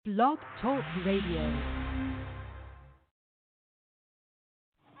Blog Talk Radio.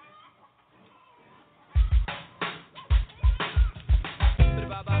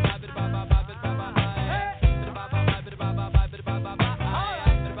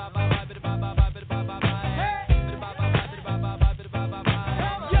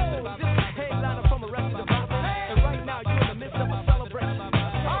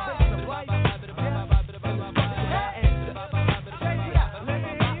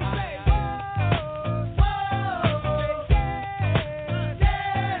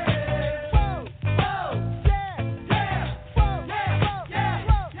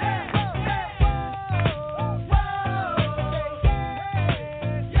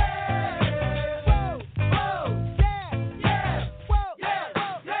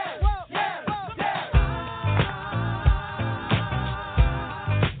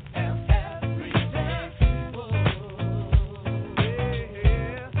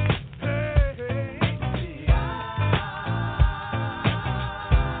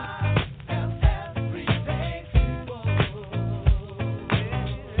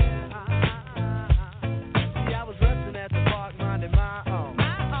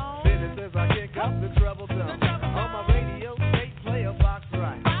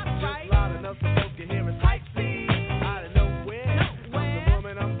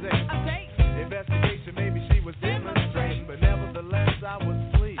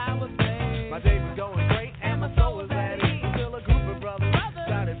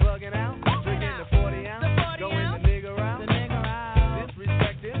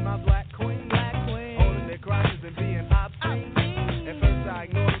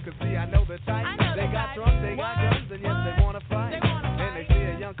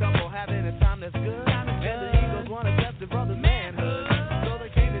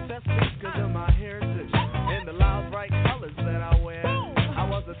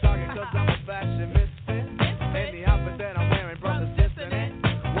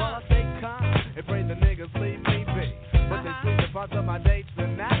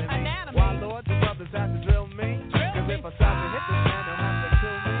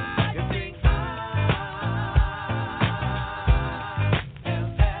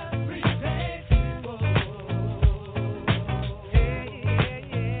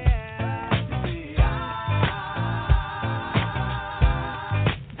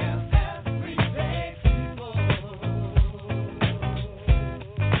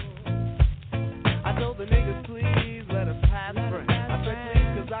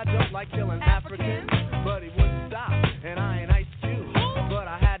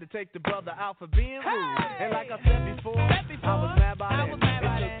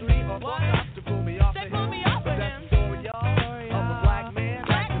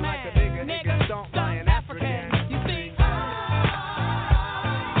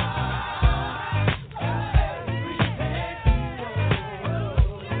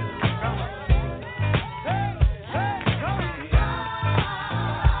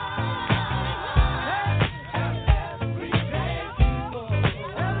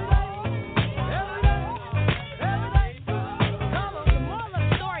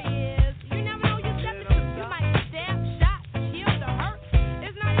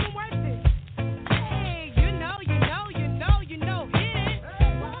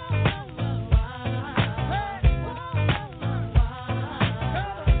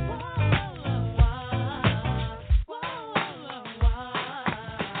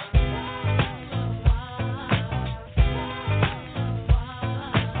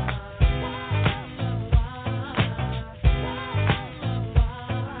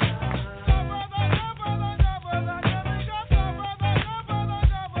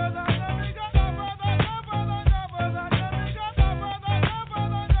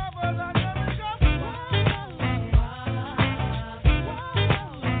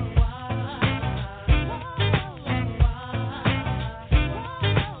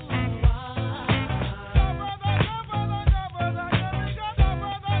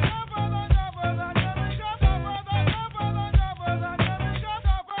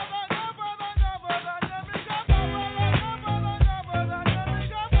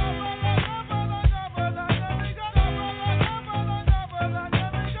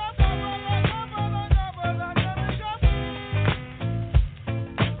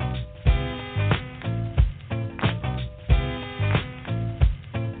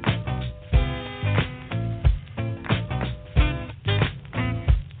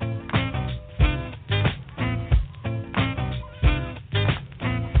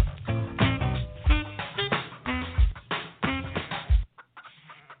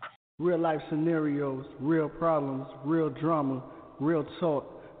 Real life scenarios, real problems, real drama, real talk,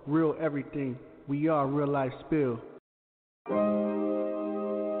 real everything. We are Real Life Spill.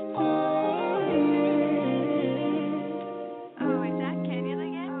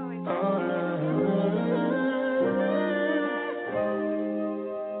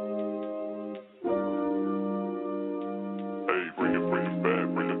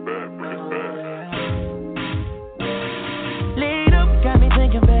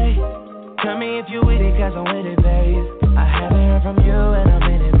 Tell me if you with it, cause I'm with it, babe. I haven't heard from you and I'm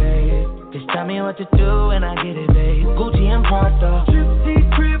in it, babe. Just tell me what to do and I get it, babe. Gucci and Prada. Gypsy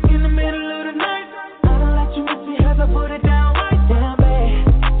crib in the middle of the night. I don't let you miss me as I put it down right. Damn, babe,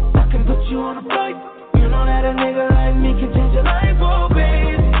 I can put you on a flight. You know that a nigga like me can change your life, oh,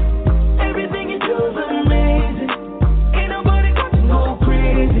 baby. Everything you do is amazing. Ain't nobody got to go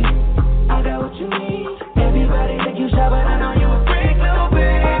crazy. I got what you need. Everybody think you shy, but I know you a freak, little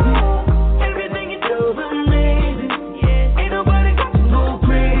baby.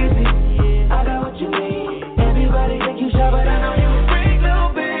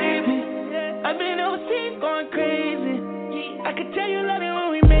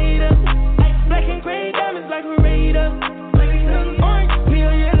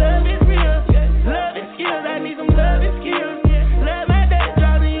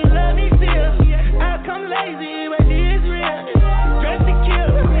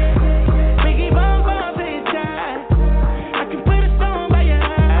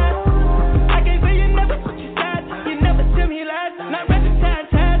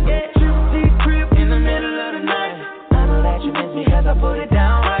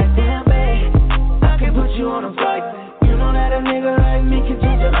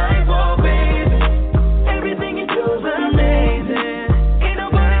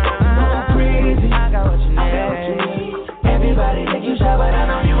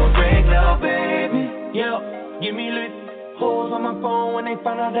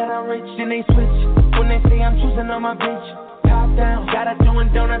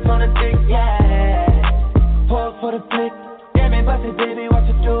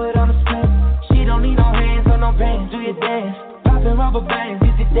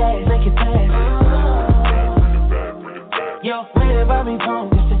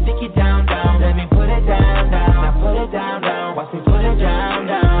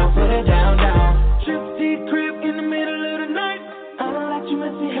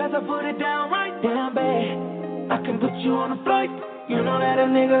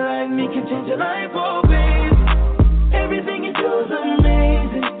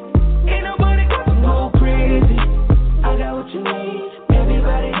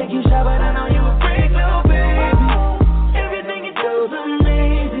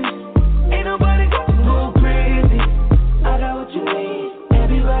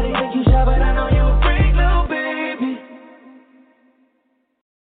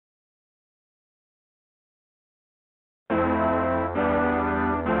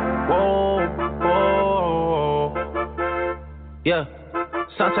 Yeah,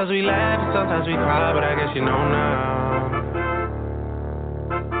 sometimes we laugh and sometimes we cry, but I guess you know now.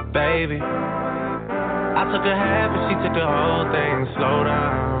 Baby, I took a half and she took the whole thing. Slow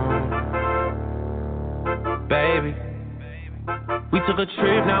down. Baby, we took a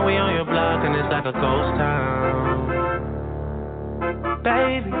trip, now we on your block and it's like a ghost town.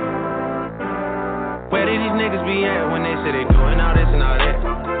 Baby, where did these niggas be at when they say they doing all this and all that?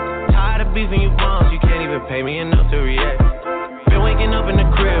 Tired of beefing you bums, you can't even pay me enough to react. Been waking up in the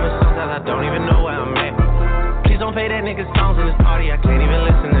crib and sometimes I don't even know where I'm at. Please don't play that nigga's songs in this party, I can't even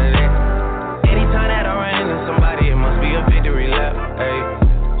listen to that. Anytime that I run into somebody, it must be a victory lap.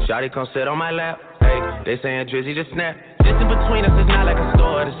 Ayy, shawty come sit on my lap. Ayy, they saying Drizzy just snap. Distance between us is not like a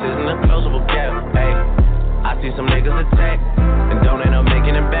store, this isn't a closable gap. Ayy, I see some niggas attack and don't end up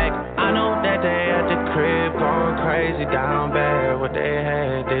making it back. I know that they at the crib going crazy down bad. What they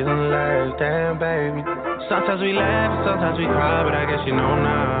had didn't last, damn baby. Sometimes we laugh and sometimes we cry, but I guess you know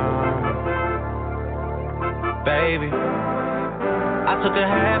now. Baby, I took a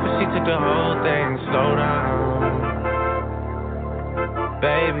half and she took the whole thing. Slow down.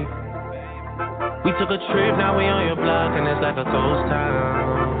 Baby, we took a trip, now we on your block and it's like a ghost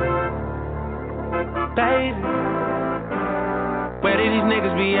town. Baby, where did these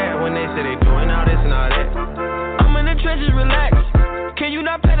niggas be at when they say they doing all this and all that? I'm in the trenches, relax. Can you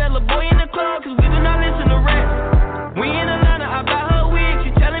not play that little boy in the club? Cause we do not listen to rap. We in Atlanta, I buy her wig. She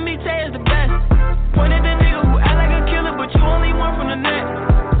telling me Tay is the best. Pointed the nigga who act like a killer, but you only one from the net.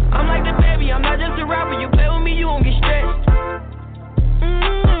 I'm like the baby, I'm not just a rapper. You play with me, you won't get stretched.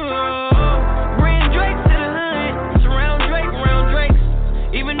 Bring Drake to the hood. Surround Drake, round Drakes.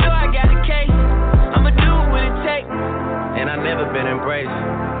 Even though I got a case, I'ma do what it takes. And I never been embraced.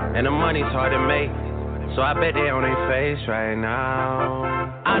 and the money's hard to make. So I bet they on their face right now.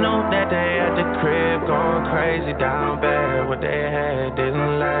 I know that they at the crib going crazy down bad. What they had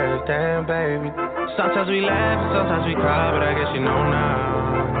didn't last, damn baby. Sometimes we laugh and sometimes we cry, but I guess you know now.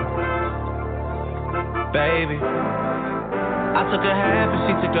 Baby, I took a half and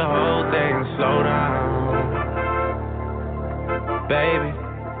she took the whole thing. Slow down. Baby,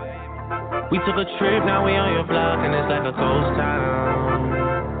 we took a trip, now we on your block and it's like a ghost town.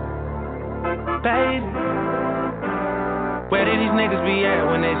 Baby, where did these niggas be at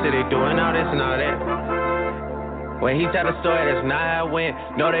when they say they doing all this and all that? When he tell the story, that's not how it went.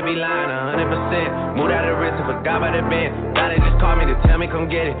 No, they be lying 100%. Moved out of the wrist and forgot about the bend. Now they just call me to tell me come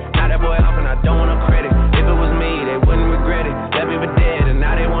get it. Now that boy off and I don't want no credit. If it was me, they wouldn't regret it. Left me for dead and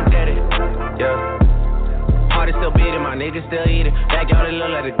now they won't dead it. Yeah. Heart is still beating, my niggas still eating. Backyard it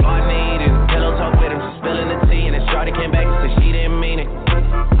look like the garden eating. Pillow talk with him, she spilling the tea. And then shorty came back and said she didn't mean it.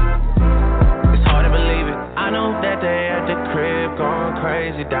 Hard to believe it. I know that they at the crib going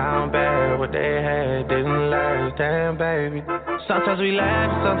crazy down bad. What they had didn't last, damn baby. Sometimes we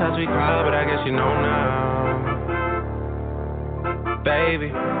laugh, sometimes we cry, but I guess you know now.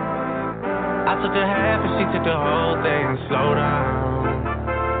 Baby, I took a half and she took the whole thing. Slow down.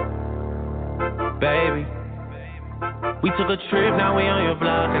 Baby, we took a trip, now we on your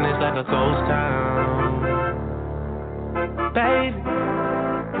block and it's like a ghost town. Baby,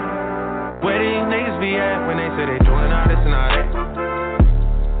 where these niggas be at when they say they doing all this and all that?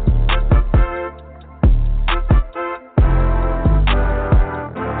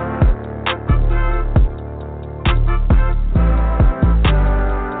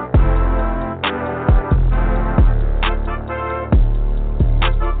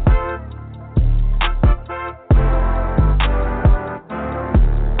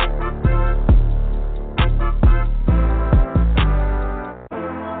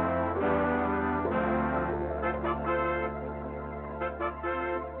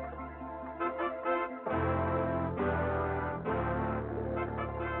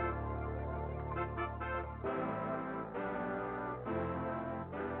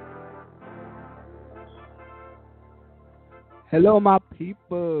 Hello, my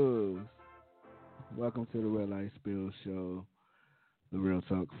peoples. Welcome to the Real Life Spill Show, the Real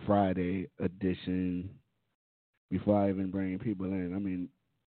Talk Friday edition. Before I even bring people in,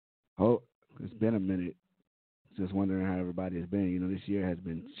 it's been a minute. Just wondering how everybody has been. You know, this year has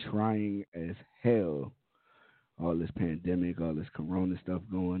been trying as hell. All this pandemic, all this corona stuff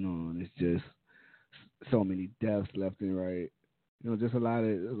going on. It's just so many deaths left and right. You know, just a lot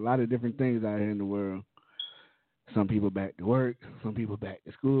of different things out here in the world. Some people back to work, some people back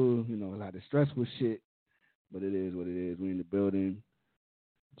to school, you know, a lot of stressful shit. But it is what it is. We in the building.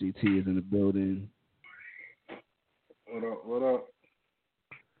 GT is in the building. What up?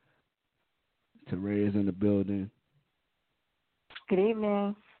 Teray is in the building. Good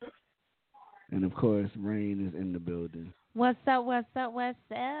evening. And of course, Rain is in the building. What's up? What's up? What's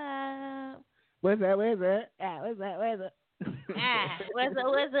up? What's up? What's up? What's up? What's up? What's up? What's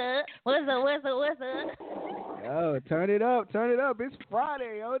up? What's up? What's up? What's up? Yo, turn it up. It's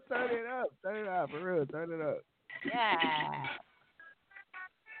Friday, yo. Turn it up, for real. Turn it up. Yeah.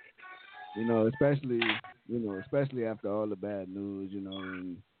 Especially after all the bad news,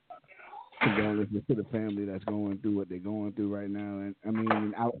 and condolences to the family that's going through what they're going through right now. And I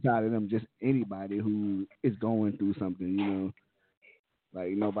mean, outside of them, just anybody who is going through something,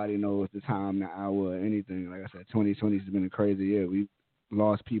 like nobody knows the time, the hour, or anything. Like I said, 2020 has been a crazy year. We've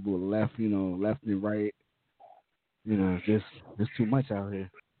lost people left and right. Just too much out here.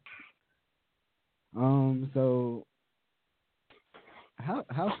 So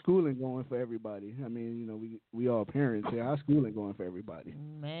how's schooling going for everybody? I mean, we all parents here. How's schooling going for everybody?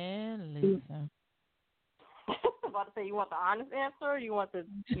 Man, listen. About to say, you want the honest answer, or you want the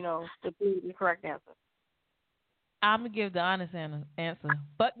correct answer? I'm going to give the honest answer.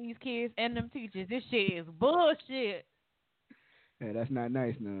 Fuck these kids and them teachers. This shit is bullshit. Hey, that's not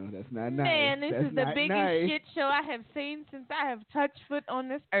nice, no. That's not nice. Man, this that's is the biggest shit show I have seen since I have touched foot on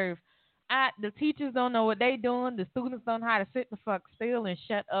this earth. The teachers don't know what they doing. The students don't know how to sit the fuck still and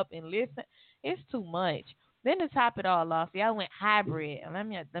shut up and listen. It's too much. Then to top it all off, y'all went hybrid. And let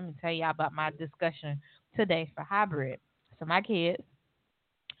me tell y'all about my discussion today for hybrid. So my kids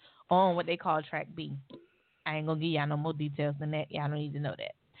on what they call track B. I ain't gonna give y'all no more details than that. Y'all don't need to know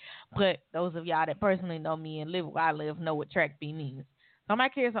that. But those of y'all that personally know me and live where I live know what track B means. So my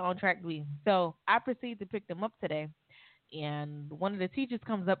kids are on track B. So I proceed to pick them up today. And one of the teachers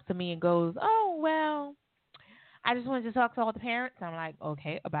comes up to me and goes, "Oh, well, I just wanted to talk to all the parents." I'm like,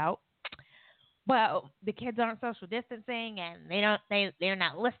 "Okay, about?" well, the kids aren't social distancing and they're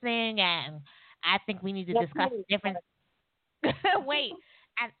not listening, and I think we need to discuss the difference. Wait,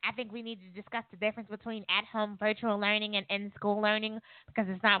 I think we need to discuss the difference between at-home virtual learning and in-school learning because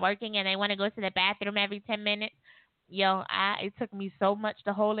it's not working, and they want to go to the bathroom every 10 minutes. Yo, it took me so much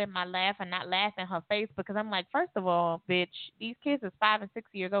to hold in my laugh and not laugh in her face because I'm like, first of all, bitch, these kids is 5 and 6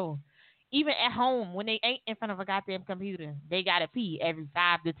 years old. Even at home, when they ain't in front of a goddamn computer, they gotta pee every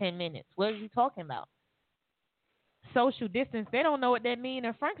 5 to 10 minutes. What are you talking about? Social distance? They don't know what that means,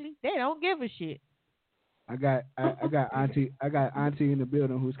 and frankly, they don't give a shit. I got auntie in the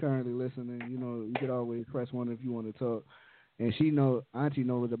building who's currently listening. You know, you could always press one if you want to talk. And auntie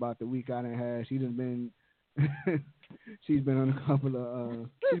knows about the week I done had. She done been she's been on a couple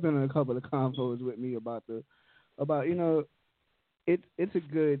of convos with me about it's a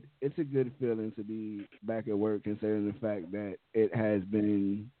good feeling to be back at work, considering the fact that it has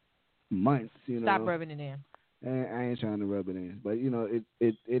been months. Stop rubbing it in. And I ain't trying to rub it in, but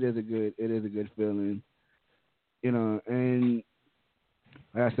it is a good feeling. And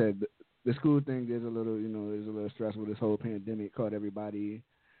like I said, the school thing is a little stressful. This whole pandemic caught everybody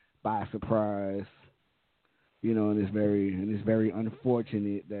by surprise. And it's very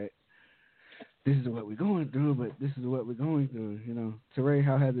unfortunate that this is what we're going through, but this is what we're going through. Teray,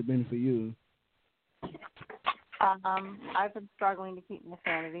 how has it been for you? I've been struggling to keep my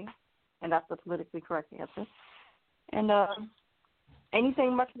sanity, and that's the politically correct answer. And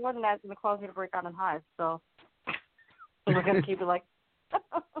anything much more than that is going to cause me to break out in hives. So we're going to keep it like.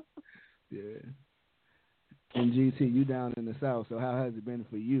 Yeah. And GT, you down in the South, so how has it been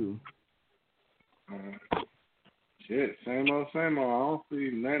for you? Shit, same old, same old. I don't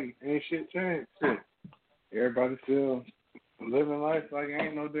see nothing. Ain't shit changed. Shit. Everybody still living life like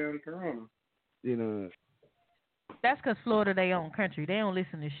ain't no damn corona. That's because Florida they own country. They don't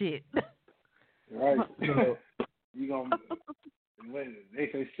listen to shit. Right. So you gonna when they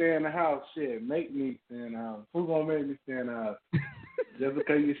say stay in the house, shit, make me stay in the house. Who gonna make me stay in the house? Just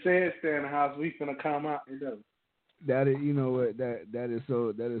because you said stay in the house, we finna come out and do. That is, you know what, that is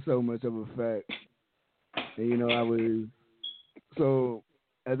so much of a fact. And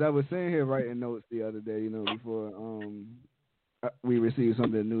as I was sitting here writing notes the other day, before we received some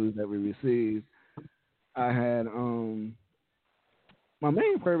of the news that we received, I had my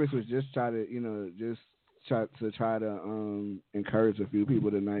main purpose was just try to encourage a few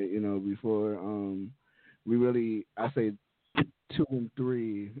people tonight, before we really, I say 2 and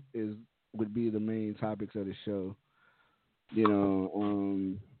 3 would be the main topics of the show.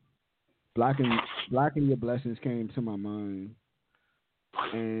 Blocking your blessings came to my mind,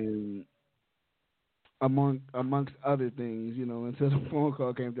 and amongst other things, until the phone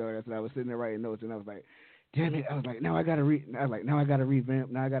call came through, like I said, I was sitting there writing notes, and I was like, damn it, I was like, now I gotta revamp,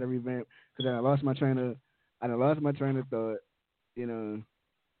 because I lost my train of thought,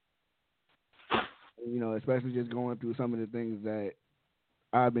 especially just going through some of the things that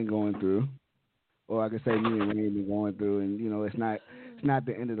I've been going through, or I could say me and Ray been going through, and it's not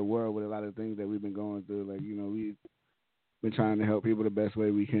the end of the world with a lot of things that we've been going through. Like we've been trying to help people the best way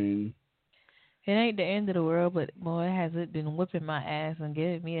we can. It ain't the end of the world, but boy, has it been whipping my ass and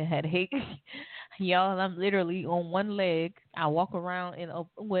giving me a headache. Y'all, I'm literally on one leg. I walk around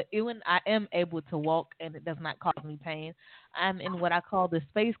when I am able to walk and it does not cause me pain. I'm in what I call the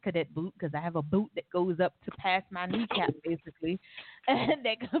Space Cadet boot because I have a boot that goes up to past my kneecap, basically, and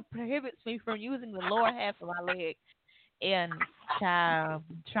that prohibits me from using the lower half of my leg. And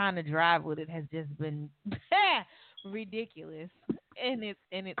trying to drive with it has just been ridiculous. And it's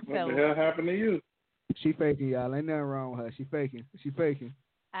what the hell happened to you? She faking, y'all. Ain't nothing wrong with her. She faking.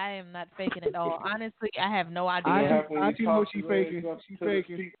 I am not faking at all. Honestly, I have no idea. I know she faking. She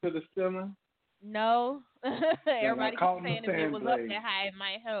faking. Speak to the ceiling. No. Everybody keeps saying if it was up that high, it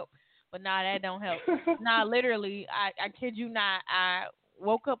might help. But nah, that don't help. Nah, literally, I kid you not. I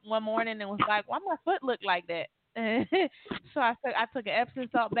woke up one morning and was like, why my foot look like that? So I took an Epsom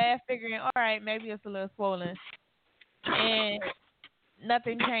salt bath, figuring, all right, maybe it's a little swollen. And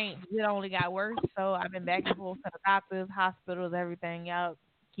nothing changed. It only got worse. So I've been back and forth to the doctors, hospitals, everything. Y'all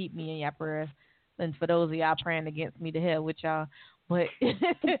keep me in your prayers. And for those of y'all praying against me, to hell with y'all. But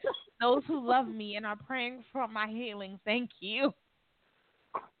those who love me and are praying for my healing, thank you.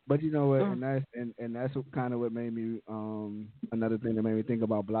 But you know what, and that's what kind of what made me another thing that made me think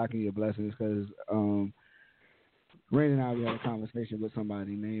about blocking your blessings, because Rain and I, we had a conversation with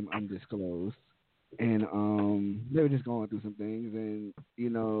somebody named Undisclosed, and they were just going through some things, and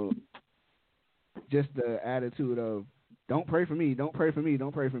just the attitude of don't pray for me,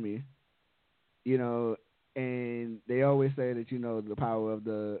 and they always say that the power of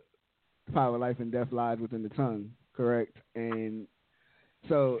the power of life and death lies within the tongue, correct? And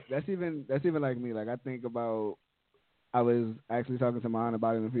so that's even like me. Like I think about, I was actually talking to my aunt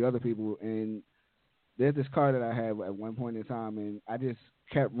about it and a few other people, and there's this car that I had at one point in time, and I just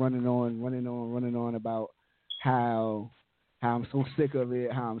kept running on about how I'm so sick of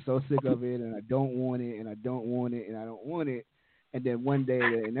it, and I don't want it, and I don't want it, and I don't want it. And then one day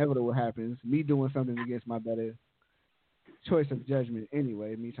the inevitable happens, me doing something against my better choice of judgment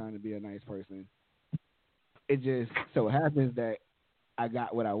anyway, me trying to be a nice person. It just so happens that I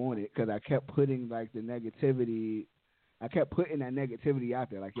got what I wanted because I kept putting like the negativity. I kept putting that negativity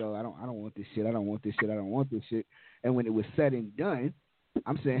out there, like, yo, I don't want this shit. I don't want this shit. I don't want this shit. And when it was said and done,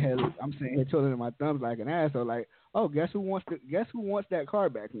 I'm sitting here twiddling my thumbs like an asshole, like, oh, guess who wants that car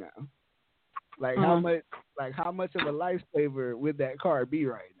back now? Like how much of a lifesaver would that car be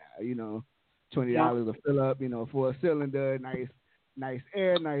right now? You know, $20 to fill up, you know, 4-cylinder, nice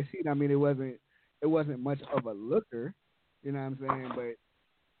air, nice heat. I mean, it wasn't much of a looker, you know what I'm saying? But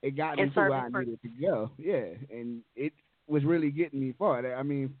it got me to where I needed to go. Yeah, and it was really getting me far. I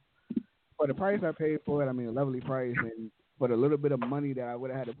mean, for the price I paid for it, I mean, a lovely price, and for the little bit of money that I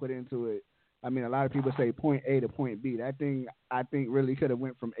would have had to put into it, I mean, a lot of people say point A to point B. That thing, I think, really could have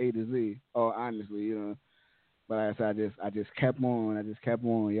went from A to Z. Oh, honestly, you know. But like I said, I just kept on.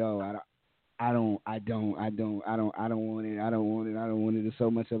 Yo, I don't want it. I don't want it. It's so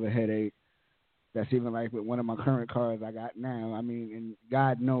much of a headache. That's even like with one of my current cars I got now. I mean, and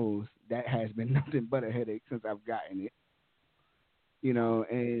God knows that has been nothing but a headache since I've gotten it. You know,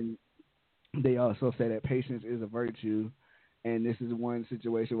 and they also say that patience is a virtue. And this is one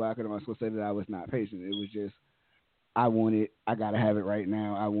situation where I could also say that I was not patient. It was just, I want it. I got to have it right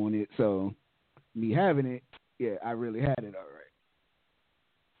now. I want it. So me having it, yeah, I really had it all right.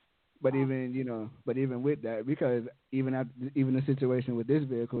 But even with that, because even the situation with this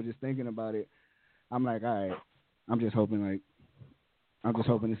vehicle, just thinking about it, I'm like, all right, I'm just hoping it's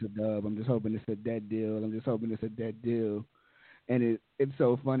a dub. I'm just hoping it's a dead deal. And it's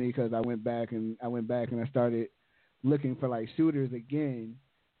so funny because I went back and I started looking for like shooters again,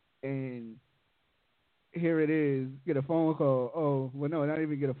 and here it is, get a phone call. Oh, well, no, not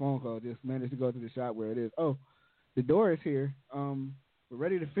even get a phone call. Just managed to go to the shop where it is. Oh, the door is here. We're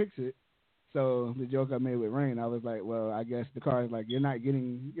ready to fix it. So the joke I made with Rain, I was like, well, I guess the car is like, you're not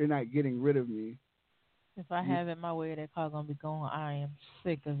getting rid of me. If I have it my way, that car gonna be gone. I am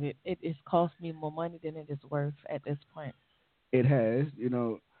sick of it. It is cost me more money than it is worth at this point. It has,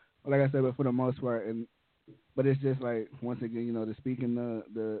 like I said, but for the most part, but it's just like once again, the speaking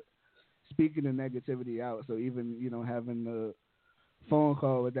the negativity out. So even having the phone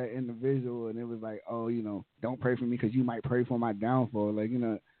call with that individual, and it was like, oh, don't pray for me because you might pray for my downfall. Like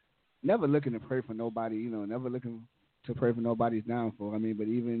never looking to pray for nobody. Never looking to pray for nobody's downfall. I mean, but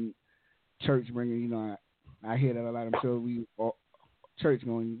even church bringing, I hear that a lot. I'm sure we all, church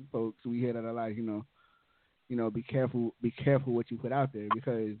going folks, we hear that a lot. Be careful what you put out there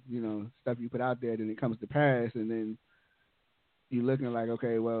because stuff you put out there, then it comes to pass, and then you looking like,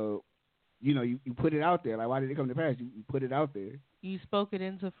 okay, well, you put it out there. Like, why did it come to pass? You put it out there. You spoke it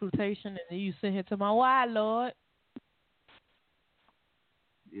into fruition, and then you sit here to my why, Lord.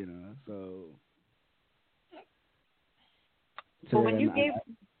 So. Well, when you gave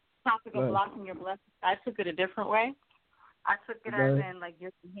the topic of blocking your blessings, I took it a different way. I took it as in, like, your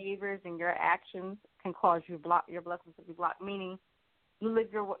behaviors and your actions can cause your blessings to be blocked, meaning you live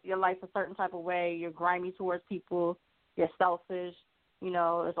your life a certain type of way, you're grimy towards people, you're selfish,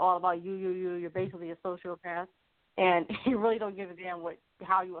 it's all about you, you're basically a sociopath, and you really don't give a damn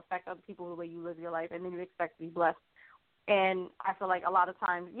how you affect other people the way you live your life, and then you expect to be blessed. And I feel like a lot of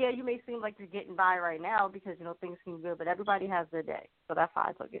times, yeah, you may seem like you're getting by right now because, things seem good, but everybody has their day. So that's how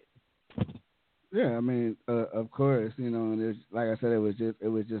I took it. Yeah, I mean, of course, and it's, like I said, it was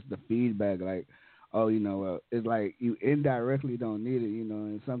just the feedback, like, oh, it's like you indirectly don't need it,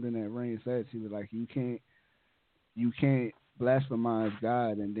 and something that Rain said, she was like, you can't blasphemize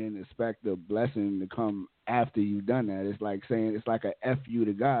God and then expect the blessing to come after you've done that. It's like saying, it's like a F you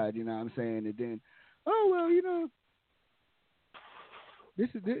to God, you know what I'm saying? And then, oh, well, this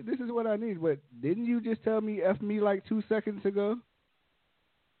is what I need. But didn't you just tell me F me like 2 seconds ago?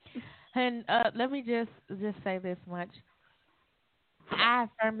 And let me just say this much. I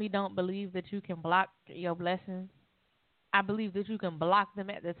firmly don't believe that you can block your blessings. I believe that you can block them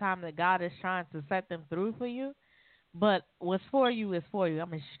at the time that God is trying to set them through for you. But what's for you is for you.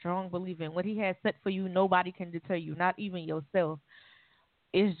 I'm a strong believer in what He has set for you. Nobody can deter you, not even yourself.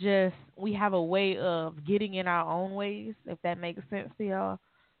 It's just we have a way of getting in our own ways, if that makes sense to y'all.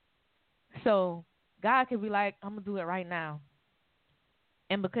 So God could be like, I'm going to do it right now.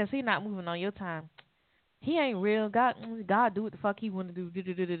 And because he not moving on your time, he ain't real. God do what the fuck he want to do.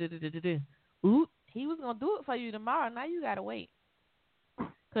 Oop, he was gonna do it for you tomorrow. Now you gotta wait,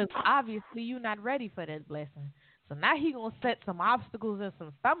 because obviously you're not ready for that blessing. So now he gonna set some obstacles and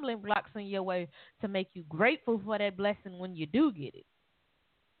some stumbling blocks in your way to make you grateful for that blessing when you do get it.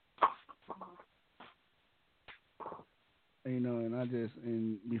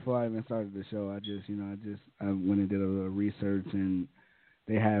 And before I even started the show, I went and did a little research, and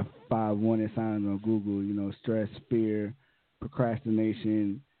they have 5 warning signs on Google. Stress, fear,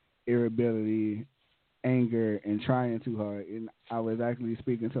 procrastination, irritability, anger, and trying too hard. And I was actually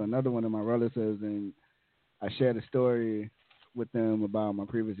speaking to another one of my relatives, and I shared a story with them about my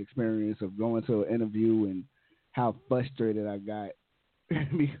previous experience of going to an interview and how frustrated I got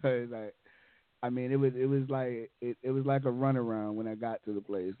because it was like a runaround when I got to the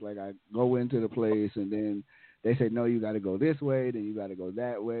place. Like I go into the place and then they say, no, you got to go this way, then you got to go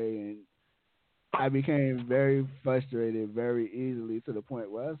that way, and I became very frustrated very easily to the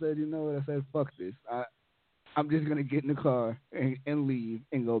point where I said, you know what? I said, fuck this. I'm just gonna get in the car and leave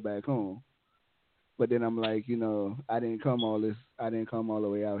and go back home. But then I'm like, I didn't come all the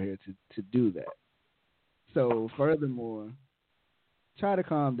way out here to do that. So furthermore, try to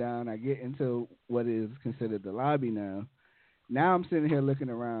calm down. I get into what is considered the lobby now. Now I'm sitting here looking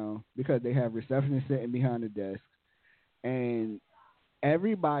around because they have receptionists sitting behind the desk, and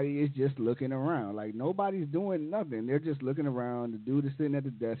everybody is just looking around. Like nobody's doing nothing. They're just looking around. The dude is sitting at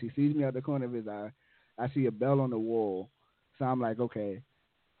the desk. He sees me out the corner of his eye. I see a bell on the wall. So I'm like, okay,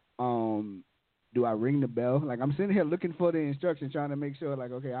 do I ring the bell? Like I'm sitting here looking for the instructions, trying to make sure,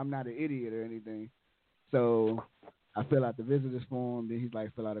 like, okay, I'm not an idiot or anything. So I fill out the visitor's form. Then he's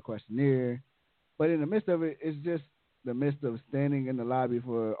like, fill out a questionnaire. But in the midst of it, it's just the midst of standing in the lobby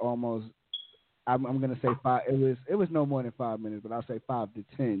for almost, I'm gonna say 5. It was no more than 5 minutes, but I'll say 5 to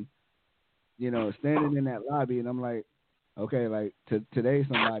 10. Standing in that lobby, and I'm like, okay, like today's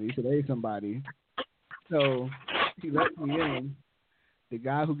somebody. So he let me in. The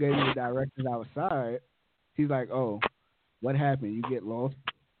guy who gave me the directions outside, he's like, oh, what happened? You get lost?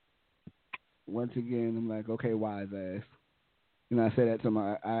 Once again, I'm like, okay, wise ass. And I say that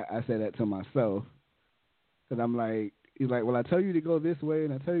to myself, because I'm like, he's like, well, I tell you to go this way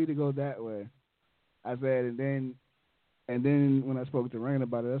and I tell you to go that way. I said, and then when I spoke to Rain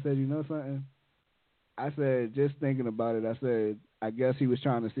about it, I said, you know something? I said, just thinking about it, I said, I guess he was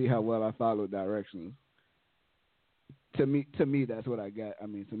trying to see how well I followed directions. To me, that's what I got. I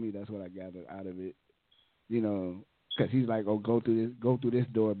mean, to me, that's what I gathered out of it. Because he's like, oh, go through this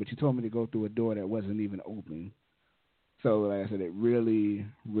door, but you told me to go through a door that wasn't even open. So, like I said, it really,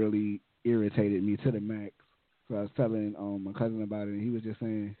 really irritated me to the max. So I was telling my cousin about it, and he was just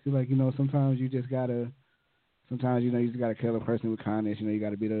saying, he's like, sometimes you just gotta kill a person with kindness. You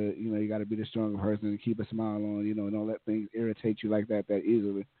gotta be the stronger person and keep a smile on. And don't let things irritate you like that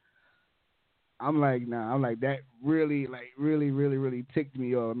easily. I'm like, nah. I'm like, that really, really, really, really ticked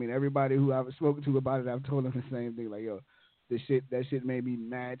me off. I mean, everybody who I've spoken to about it, I've told them the same thing. Like, yo, that shit made me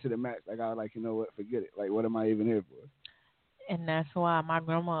mad to the max. Like, I was like, you know what? Forget it. Like, what am I even here for? And that's why my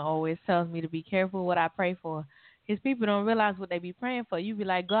grandma always tells me to be careful what I pray for. Because people don't realize what they be praying for. You be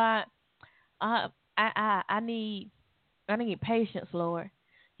like, God, I need patience, Lord.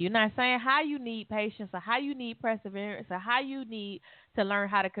 You're not saying how you need patience or how you need perseverance or how you need to learn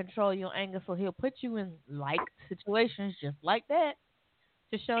how to control your anger. So he'll put you in like situations just like that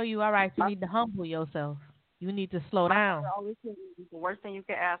to show you, all right, you need to humble yourself. You need to slow down. The worst thing you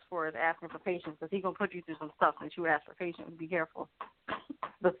can ask for is asking for patience, because he's going to put you through some stuff that you ask for patience. Be careful.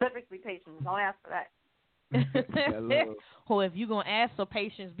 Specifically patience. Don't ask for that. Or if you're going to ask for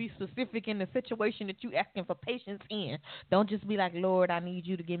patience, be specific in the situation that you're asking for patience in. Don't just be like, Lord, I need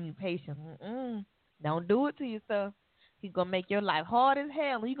you to give me patience. Don't do it to yourself. He's going to make your life hard as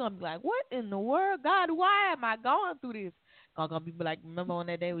hell. You're going to be like, what in the world? God, why am I going through this? God going to be like, remember on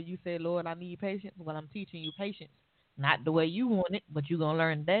that day when you said, Lord, I need patience? Well, I'm teaching you patience. Not the way you want it, but you're going to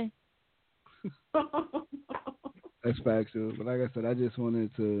learn today. That's factual. But like I said, I just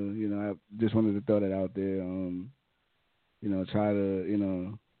wanted to, throw that out there.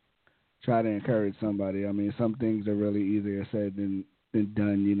 Try to encourage somebody. I mean, some things are really easier said than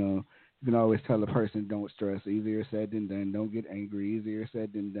done. You can always tell a person don't stress. Easier said than done. Don't get angry. Easier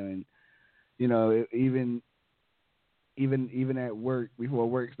said than done. Even at work, before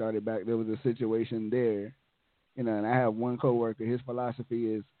work started back, there was a situation there. And I have one coworker. His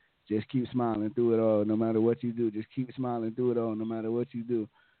philosophy is, just keep smiling through it all, no matter what you do. Just keep smiling through it all, no matter what you do.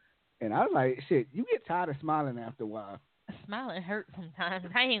 And I was like, shit, you get tired of smiling after a while. Smiling hurts sometimes.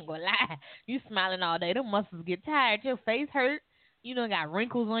 I ain't gonna lie. You smiling all day, them muscles get tired. Your face hurt. You don't got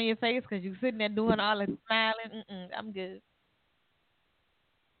wrinkles on your face because you sitting there doing all the smiling. I'm good.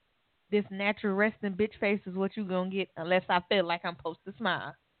 This natural resting bitch face is what you gonna get unless I feel like I'm supposed to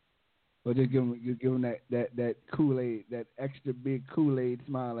smile. Or just give him that Kool-Aid, that extra big Kool-Aid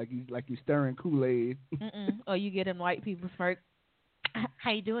smile, like you stirring Kool-Aid. Or you get them white people smirk.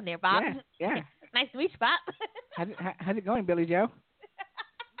 How you doing there, Bob? Yeah. Nice to meet you, Bob. How's it going, Billy Joe?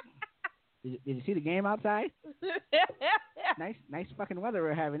 Did you see the game outside? Nice fucking weather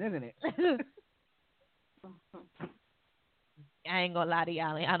we're having, isn't it? I ain't gonna lie to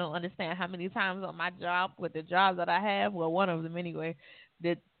y'all. I don't understand how many times on my job, with the jobs that I have, well, one of them anyway,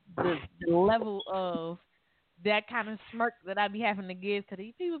 the level of that kind of smirk that I be having to give, because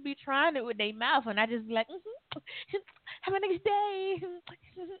these people be trying it with their mouth, and I just be like, have a nice day.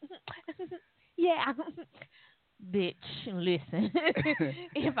 Yeah. Bitch, listen.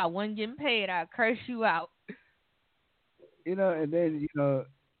 If I wasn't getting paid, I'd curse you out. And then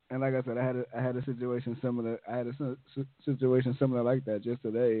and like I said, I had a situation similar. I had a situation similar like that just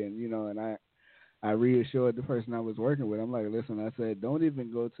today, and I reassured the person I was working with. I'm like, listen, I said, don't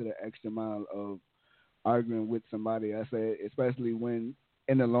even go to the extra mile of arguing with somebody. I said, especially when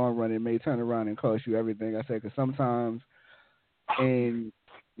in the long run it may turn around and cost you everything. I said, because sometimes, and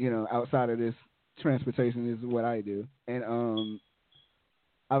outside of this, transportation is what I do, and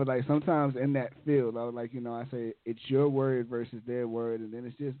I was like, sometimes in that field, I was like, I say it's your word versus their word, and then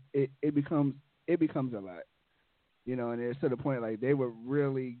it's just it becomes a lot, and it's to the point like they were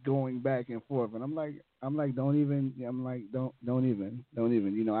really going back and forth, and I'm like, don't even, don't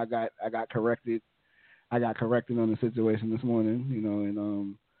even, I got corrected on the situation this morning,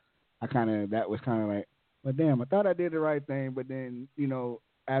 and that was kind of like, but damn, I thought I did the right thing, but then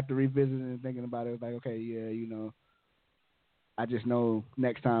after revisiting and thinking about it, it was like, okay, yeah, I just know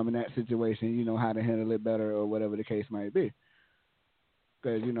next time in that situation, how to handle it better or whatever the case might be.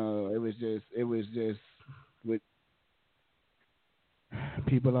 Because, it was just with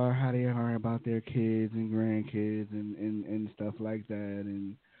people are how they are about their kids and grandkids and stuff like that.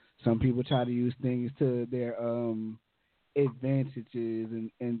 And some people try to use things to their advantages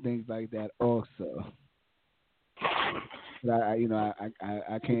and things like that also. But I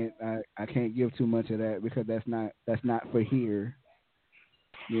can't give too much of that because that's not for here.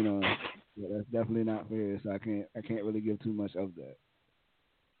 That's definitely not for here. So I can't really give too much of that.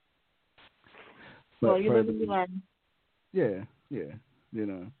 But well, you live and you learn. Yeah.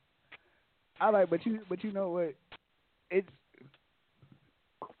 I like, but you know what? It's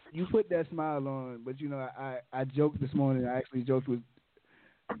you put that smile on, but I joked this morning. I actually joked with.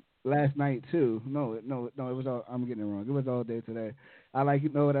 Last night too. No. It was all. I'm getting it wrong. It was all day today. I like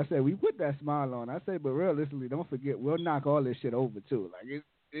what I said. We put that smile on. I said, but realistically, don't forget we'll knock all this shit over too. Like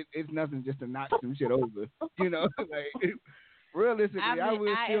it's nothing just to knock some shit over. Like realistically, I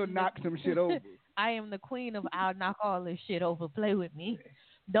will still knock some shit over. I am the queen of I'll knock all this shit over. Play with me.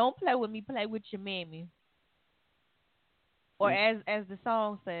 Don't play with me. Play with your mammy. Or as the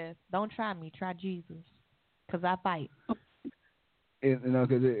song says, don't try me. Try Jesus, 'cause I fight.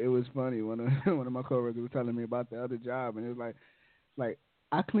 Because it was funny. One of my coworkers was telling me about the other job, and it was like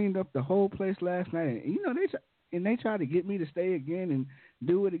I cleaned up the whole place last night, and they tried to get me to stay again and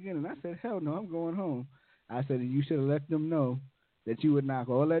do it again, and I said, hell no, I'm going home. I said, you should have let them know that you would knock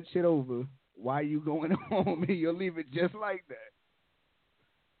all that shit over while you going home, and you'll leave it just like that.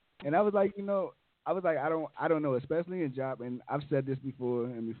 And I was like, I don't know, especially in job, and I've said this before,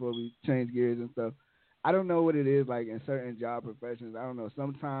 and before we change gears and stuff. I don't know what it is like in certain job professions. I don't know.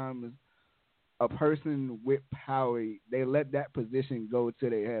 Sometimes a person with power, they let that position go to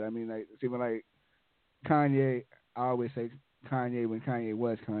their head. I mean, like Kanye, I always say Kanye when Kanye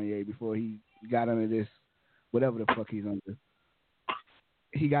was Kanye before he got under this, whatever the fuck he's under.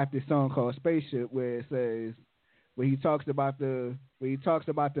 He got this song called Spaceship where it says, where he talks about the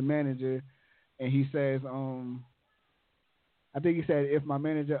manager, and he says, I think he said, if my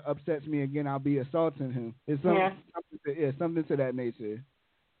manager upsets me again, I'll be assaulting him. It's something to that nature.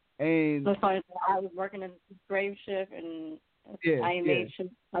 And so I was working in grave shift, and I made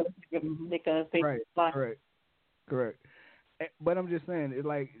shift because they correct. But I'm just saying, it's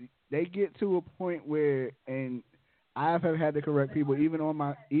like they get to a point where, and I've had to correct people even on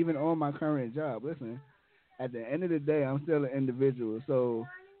my current job. Listen, at the end of the day, I'm still an individual, so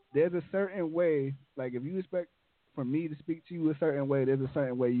there's a certain way. Like if you expect for me to speak to you a certain way, there's a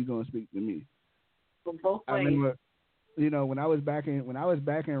certain way you're gonna speak to me. From both ways. I remember, when I was back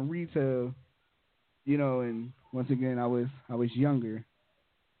in retail, and once again I was younger.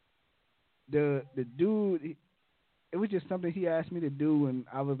 The dude, it was just something he asked me to do, and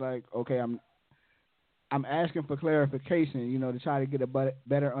I was like, okay, I'm asking for clarification, to try to get a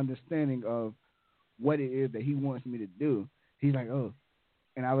better understanding of what it is that he wants me to do. He's like, oh,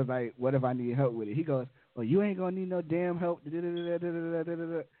 and I was like, what if I need help with it? He goes, well, you ain't gonna need no damn help. And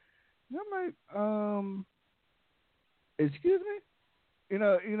I'm like, excuse me.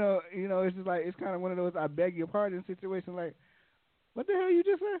 It's just like it's kind of one of those I beg your pardon situation. Like, what the hell you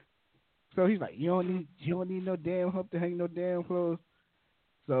just said? So he's like, you don't need no damn help to hang no damn clothes.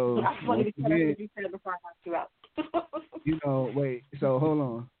 So that's funny because you said it before I knocked you out. Wait. So hold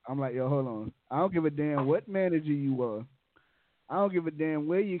on. I'm like, yo, hold on. I don't give a damn what manager you are. I don't give a damn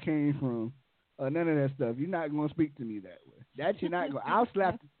where you came from, or none of that stuff. You're not gonna speak to me that way. That you're not gonna. I'll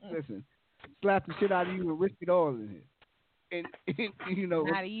slap the shit out of you and risk it all in here. And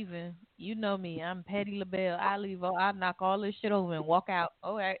not even. You know me. I'm Petty LaBelle. I knock all this shit over and walk out.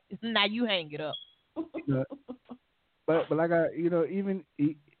 All right, now you hang it up. But like even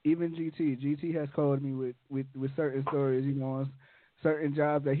GT has called me with certain stories, on certain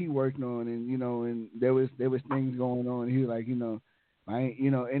jobs that he worked on, and there was things going on. And he was like, I ain't,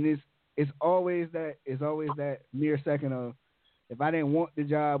 and it's always that mere second of, if I didn't want the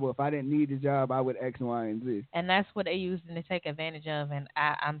job or if I didn't need the job, I would X, Y, and Z. And that's what they use to take advantage of. And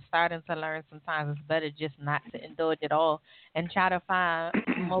I'm starting to learn sometimes it's better just not to indulge at all and try to find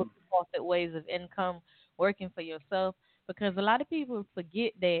multiple ways of income working for yourself. Because a lot of people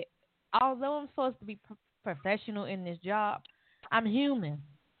forget that although I'm supposed to be professional in this job, I'm human.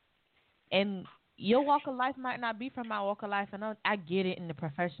 And your walk of life might not be from my walk of life. And I get it, in the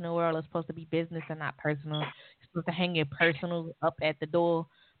professional world, it's supposed to be business and not personal. You're supposed to hang your personal up at the door.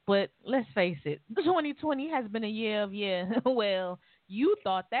 But let's face it, 2020 has been a year of, well, you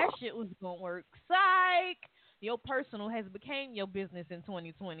thought that shit was going to work. Psych! Your personal has became your business in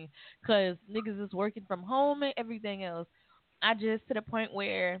 2020 because niggas is working from home and everything else. I just to the point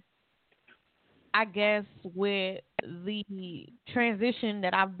where I guess with the transition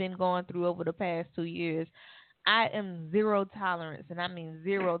that I've been going through over the past 2 years, I am zero tolerance, and I mean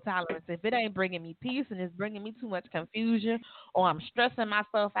zero tolerance. If it ain't bringing me peace and it's bringing me too much confusion, or I'm stressing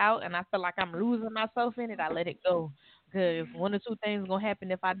myself out and I feel like I'm losing myself in it, I let it go. Because one or two things going to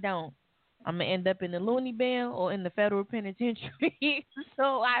happen if I don't. I'm going to end up in the loony bin or in the federal penitentiary.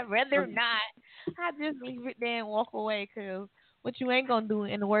 So I'd rather not. I just leave it there and walk away, because what you ain't going to do,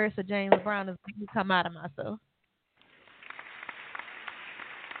 in the words of James Brown, is make me come out of myself.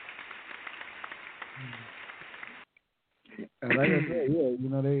 And like I said,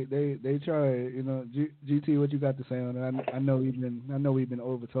 they try. GT, what you got to say on it? I know we've been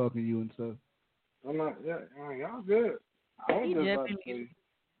over talking you and stuff. I'm not. Yeah, y'all good.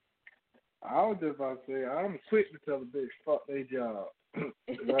 I was just about to say, I'm quick to tell the bitch, fuck their job.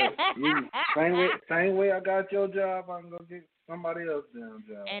 Same way I got your job, I'm gonna get somebody else's damn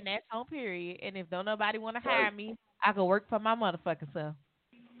job. And that's on period. And if don't nobody want to hire me, I can work for my motherfucking self.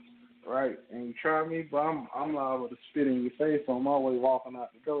 Right, and you try me, but I'm liable to spit in your face on my way walking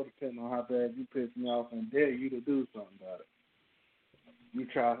out the door, depending on how bad you piss me off, and dare you to do something about it. You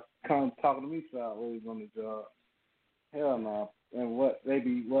try to come talking to me sideways on the job. Hell no. And what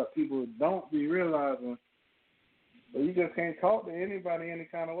people don't be realizing, but you just can't talk to anybody any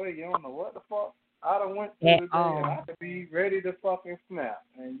kind of way. You don't know what the fuck I done went through today, and I could be ready to fucking snap.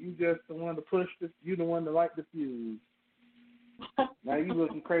 And you just the one to push you the one to light the fuse. Now you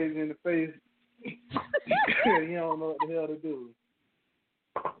looking crazy in the face. You don't know what the hell to do.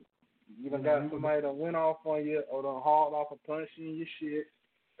 You done got somebody that went off on you or done hauled off and punched you in your shit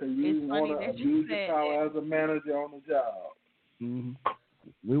because you want to abuse your power as a manager on the job. Mm-hmm.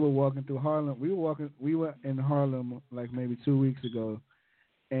 We were walking through Harlem. We were in Harlem like maybe 2 weeks ago,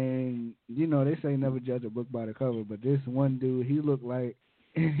 and they say never judge a book by the cover. But this one dude, he looked like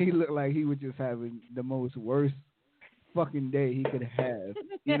he was just having the most worst fucking day he could have.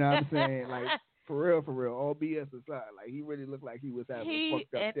 You know what I'm saying? Like for real. All BS aside, like he really looked like he was having a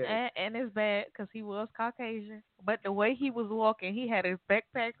fucked up day. And it's bad because he was Caucasian, but the way he was walking, he had his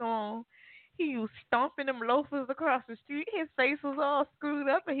backpack on. He was stomping them loafers across the street. His face was all screwed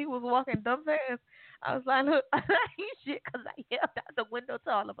up, and he was walking dumb fast. I was like, look, I ain't shit, because I yelled out the window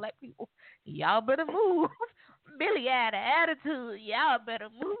to all the black people, y'all better move. Billy had an attitude. Y'all better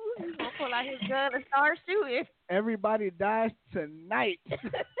move. He's going to pull out his gun and start shooting. Everybody dies tonight.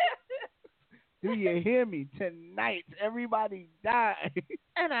 Do you hear me? Tonight, everybody died.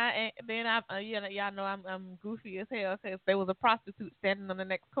 And y'all know I'm goofy as hell, because there was a prostitute standing on the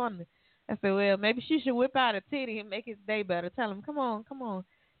next corner. I said, well, maybe she should whip out a titty and make his day better. Tell him, come on.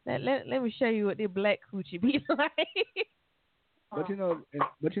 Let me show you what this black coochie be like. But you know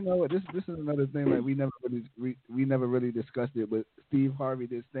what? This is another thing. Like we never really discussed it, but Steve Harvey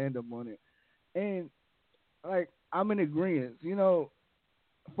did stand up on it, and like I'm in agreement. You know,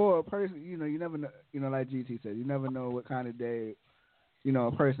 for a person, you know, you never know. You know, like GT said, you never know what kind of day, you know,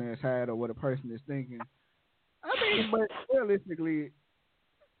 a person has had or what a person is thinking. I mean, but realistically,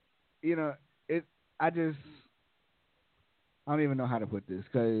 you know, it. I just I don't even know how to put this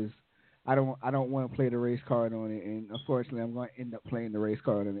because I don't want to play the race card on it, and unfortunately, I'm going to end up playing the race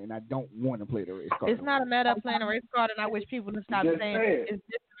card on it, and I don't want to play the race card. It's not a matter of playing a race card, and I wish people would stop Just saying say it. it. It's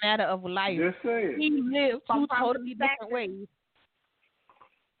just a matter of life. Just say it. He lived two Sometimes totally it's different ways.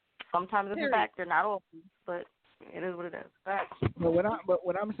 Sometimes it's Period. a factor, not always, but it is what it is. Facts. But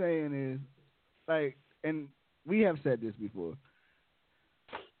what I'm saying is, like, and we have said this before.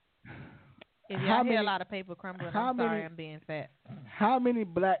 If How y'all hear a many- lot of paper crumbling, how I'm sorry, many- I'm being fat. How many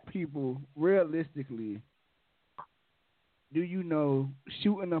black people realistically do you know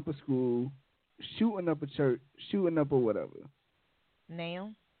shooting up a school, shooting up a church, shooting up or whatever?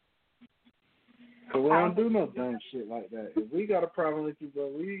 Now, Cause we don't do no dumb shit like that. If we got a problem with you, bro,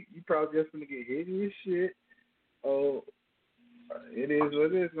 you probably just gonna get hit in your shit. Oh, it is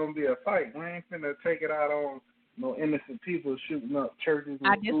what it is. Gonna be a fight. We ain't finna take it out on no innocent people shooting up churches and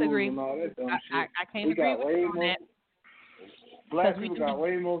I schools disagree. and all that dumb I shit. can't We agree got with way you on more. that. Black 'Cause we people do- got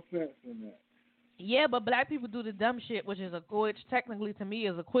way more sense than that. Yeah, but black people do the dumb shit, which technically to me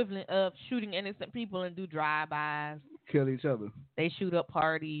is equivalent of shooting innocent people and do drive-bys. Kill each other. They shoot up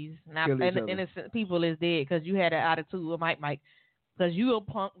parties. Now, Kill each and the other. innocent people is dead because you had an attitude with Mike. Because you a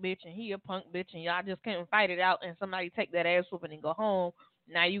punk bitch and he a punk bitch and y'all just couldn't fight it out and somebody take that ass whooping and go home.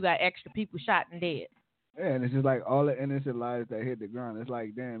 Now you got extra people shot and dead. Yeah, and it's just like all the innocent lives that hit the ground. It's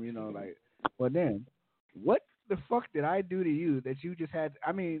like, damn, you know, like, well, damn, what the fuck did I do to you that you just had?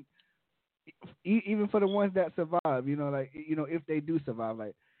 I mean, even for the ones that survive, you know, like, you know, if they do survive,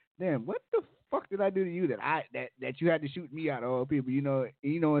 like, damn, what the fuck did I do to you that you had to shoot me out of all people? You know,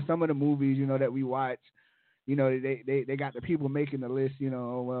 in some of the movies, you know, that we watch, you know, they got the people making the list, you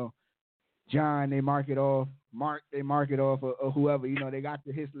know, oh well, John, they mark it off, Mark, they mark it off, or whoever, you know, they got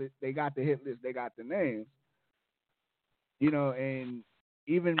the hit list, they got the names, you know, and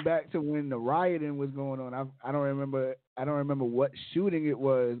even back to when the rioting was going on, I don't remember what shooting it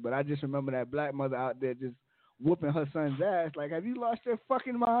was, but I just remember that black mother out there just whooping her son's ass. Like, have you lost your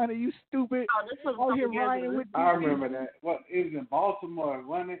fucking mind? Are you stupid? Oh, this was Out here years rioting ago. with I these remember that. What, it was in Baltimore,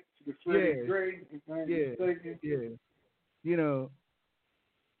 wasn't it? The Freddie Yeah. Gray, if I ain't Yeah, mistaken. yeah, you know,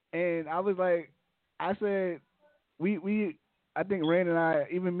 and I was like, I said, we, I think Rain and I,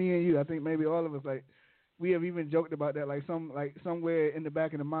 even me and you, I think maybe all of us, like, we have even joked about that, like somewhere in the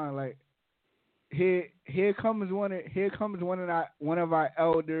back of the mind, like, here comes one of our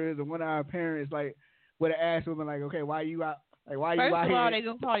elders or one of our parents, like, with an ass woman, like, okay, why you out? Like, why you First out of all, here? they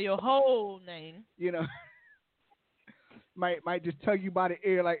gonna call your whole name. You know, might just tug you by the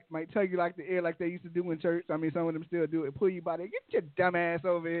ear, might tug you like the ear, like they used to do in church. I mean, some of them still do it. Pull you by the, get your dumb ass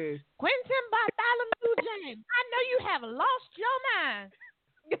over here. Quentin Bartholomew James, I know you have lost your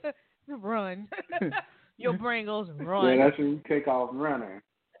mind. Run. Your brain goes run. Yeah, that's when you take off running.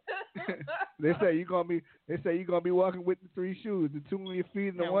 They say you gonna be walking with the 3 shoes, the 2 on your feet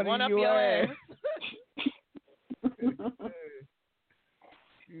and the And one in up your ass. ass.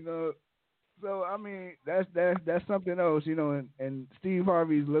 You know, so I mean that's something else, you know. And Steve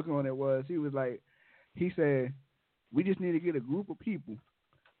Harvey's look on it was he was like, he said, we just need to get a group of people.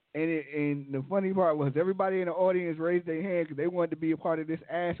 And the funny part was everybody in the audience raised their hand because they wanted to be a part of this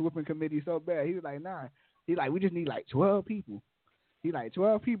ass whooping committee so bad. He was like, nah. He like, we just need like 12 people. He like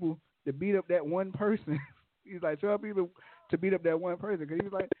 12 people to beat up that one person. He's like 12 people to beat up that one person. Cause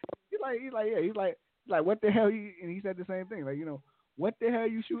he's like, what the hell? And he said the same thing. Like, you know, what the hell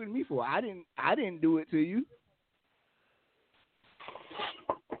you shooting me for? I didn't do it to you.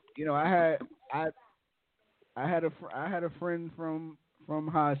 You know, I had a friend from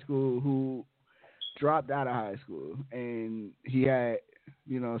high school who dropped out of high school, and he had,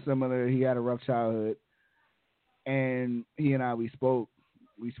 you know, he had a rough childhood, and he and we spoke,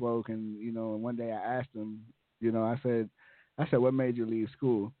 and, you know, and one day I asked him, you know, I said, what made you leave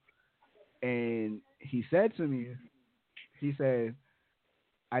school? And he said to me, he said,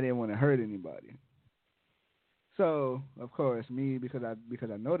 I didn't want to hurt anybody. So, of course, me, because I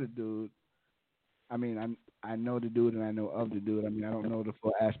know the dude, I mean, I know the dude and I know of the dude. I mean, I don't know the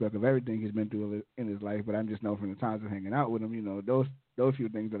full aspect of everything he's been through in his life, but I just know from the times of hanging out with him, you know, those few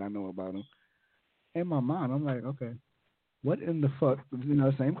things that I know about him. In my mind, I'm like, okay, what in the fuck, you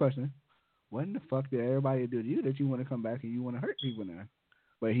know, same question. What in the fuck did everybody do to you that you want to come back and you want to hurt people now?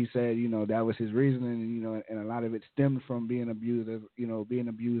 But he said, you know, that was his reasoning, and, you know, and a lot of it stemmed from being abused, you know, being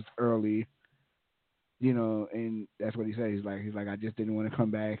abused early, you know, and that's what he said. He's like, I just didn't want to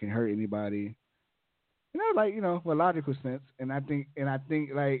come back and hurt anybody. like, for logical sense. And I think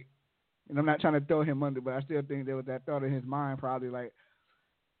like, and I'm not trying to throw him under, but I still think there was that thought in his mind, probably like,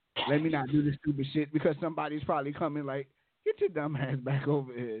 let me not do this stupid shit because somebody's probably coming like, get your dumb ass back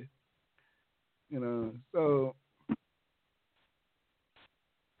over here. So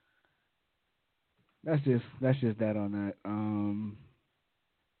that's just that on that.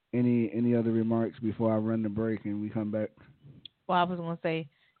 Any other remarks before I run the break and we come back? Well, I was gonna say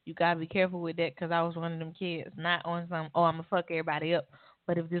you gotta be careful with that because I was one of them kids, not on some I'm gonna fuck everybody up.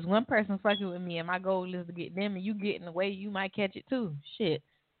 But if there's one person fucking with me and my goal is to get them and you get in the way, you might catch it too. Shit,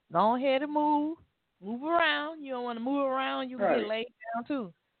 go ahead and move around. You don't want to move around, you can get laid down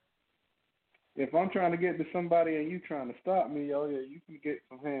too. If I'm trying to get to somebody and you trying to stop me, you can get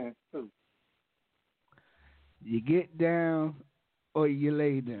some hands too. You get down or you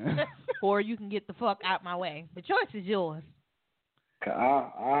lay down. Or you can get the fuck out my way. The choice is yours.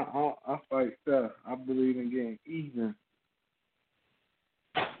 I fight tough. I believe in getting even.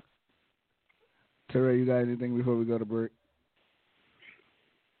 Terrell, you got anything before we go to break?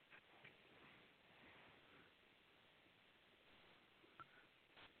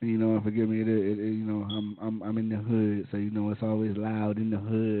 And forgive me, I'm in the hood, so it's always loud in the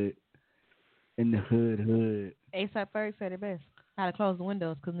hood. In the hood. A$AP Ferg said it best. How to close the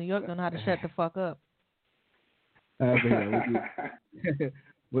windows, because New York don't know how to shut the fuck up.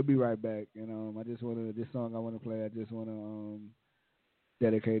 We'll be right back. I just want this song I want to play. I just want to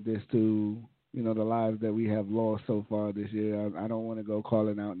dedicate this to the lives that we have lost so far this year. I don't want to go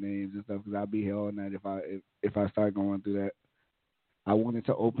calling out names and stuff because I'll be here all night if I start going through that. I wanted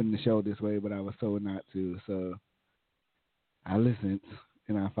to open the show this way, but I was told not to. So I listened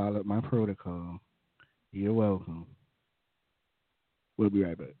and I followed my protocol. You're welcome. We'll be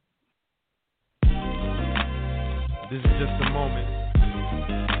right back. This is just a moment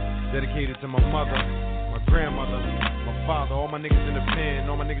dedicated to my mother, my grandmother, my father, all my niggas in the pen,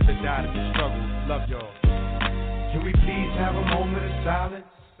 all my niggas that died in the struggle. Love y'all. Can we please have a moment of silence?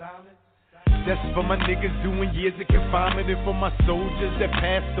 That's for my niggas doing years of confinement and for my soldiers that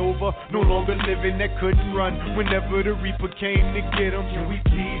passed over, no longer living, that couldn't run whenever the Reaper came to get them. Can we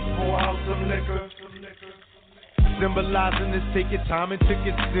please pour out some liquor? Symbolizing this, take your time and to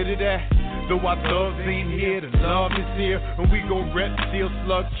consider that. Though our thugs ain't here, the love is here, and we gon' rep, steal,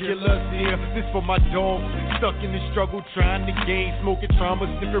 slug, killers here. This for my dogs, stuck in the struggle, trying to gain, smoking trauma,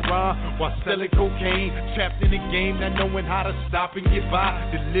 sniffing rhyme, while selling cocaine. Trapped in the game, not knowing how to stop and get by.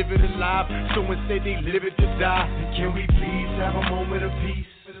 To live it alive, someone say they live it to die. Can we please have a moment of peace?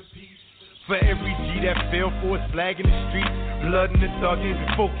 For every G that fell for a flag in the streets, blood in the thuggin',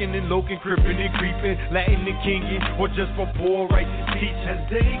 folkin' and lokin', crippin' and creepin', Latin and kingin', or just for poor righteous teach. As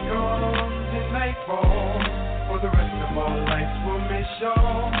day comes and night falls, for the rest of our lives we'll miss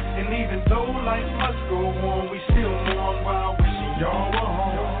y'all. And even though life must go on, we still mourn while wishing y'all were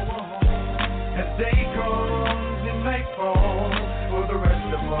home. As day comes and night falls, for the rest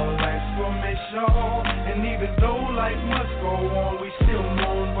of our lives we'll miss y'all. And even though life must go on, we still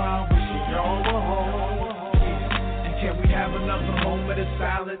mourn while wishing y'all were home. And can we have another moment of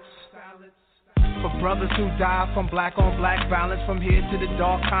silence? For brothers who die from black on black violence, from here to the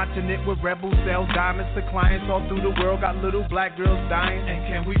dark continent where rebels sell diamonds to clients all through the world, got little black girls dying. And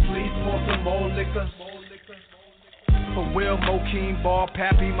can we please pour some more liquor? For Will, Mokeem, Ball,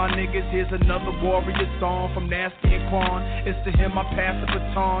 Pappy, my niggas, here's another warrior song from Nasty and Quan. It's to him I pass the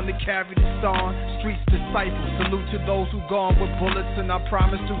baton to carry the song. Streets disciples, salute to those who gone with bullets, and I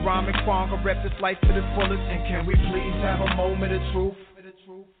promise to rhyme and Quan, rep this life to the fullest. And can we please have a moment of truth?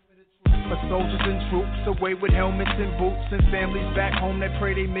 For soldiers and troops away with helmets and boots, and families back home that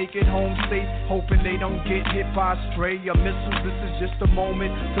pray they make it home safe, hoping they don't get hit by a stray or missiles. This is just a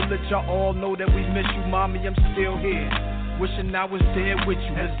moment to let y'all all know that we miss you, mommy. I'm still here, wishing I was there with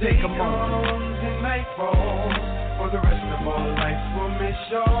you. Let's take a moment. And night falls, for the rest of our lives we'll miss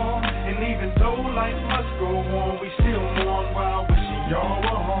y'all. And even though life must go on, we still mourn while wishing y'all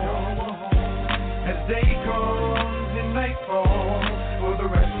were home. As day comes and night falls, for the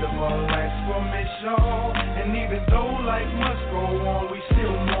rest of our lives we'll miss y'all. And even though life must go on, we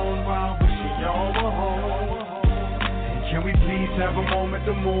still mourn while wishing y'all were home. And can we please have a moment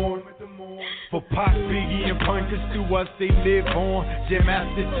to mourn? For Pac, Biggie, and Pun, cause to us they live on. Jam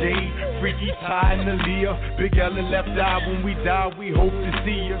Master J, Freaky Ty, and Aaliyah. Big L and Left Eye, when we die we hope to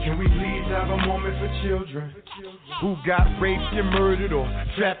see you. Can we please have a moment for children who got raped and murdered or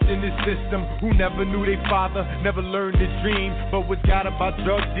trapped in the system, who never knew their father, never learned to dream, but was guided by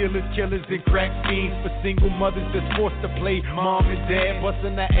drug dealers, killers, and crack fiends. For single mothers that's forced to play mom and dad,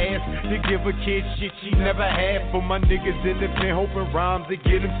 busting their ass to give a kid shit she never had. For my niggas in the pen hoping rhymes to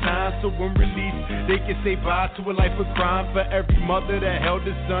get them signed, so when released peace. They can say bye to a life of crime for every mother that held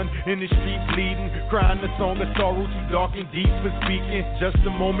a son in the street bleeding, crying a song of sorrow too dark and deep for speaking. Just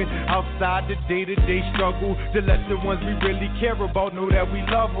a moment outside the day-to-day struggle to let the ones we really care about know that we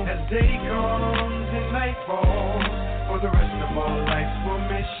love them. As day comes and night falls, for the rest of our lives we'll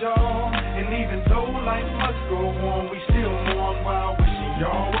miss y'all. And even though life must go on, we still mourn while wishing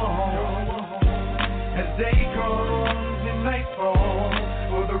y'all were home. As day comes and night falls,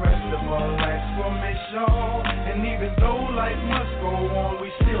 for the rest of our lives we'll miss y'all. And even though life must go on, we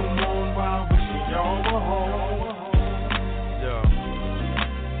still mourn while wishing y'all were home. Yo,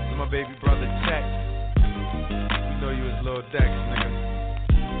 to my baby brother Tech, we know you as Lil Dex, nigga.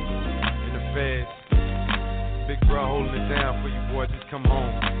 In the feds, big bro holding it down for you, boy. Just come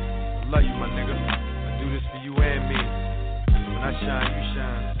home. I love you, my nigga. I do this for you and me. When I shine, you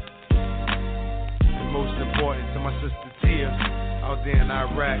shine. And most important, to my sister Tia, out there in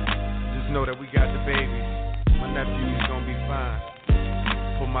Iraq, just know that we got the babies. My nephew's gonna be fine.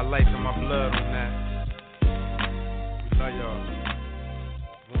 Put my life and my blood on that. We love y'all.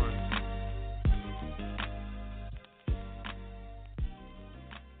 One.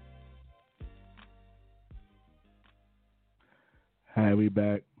 Hi, we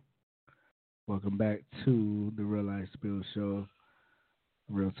back. Welcome back to the Real Life Spill Show.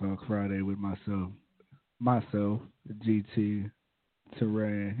 Real Talk Friday with myself, GT,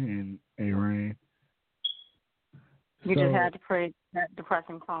 Terrain, and A-Rain. You just had to play that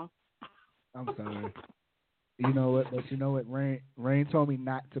depressing song. I'm sorry. You know what? But you know what? Rain told me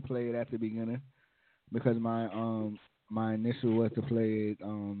not to play it at the beginning because my initial was to play it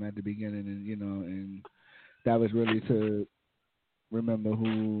at the beginning, and that was really to remember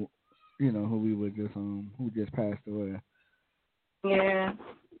who we were just who just passed away. Yeah.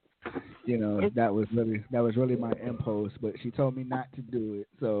 That was really my impulse, but she told me not to do it,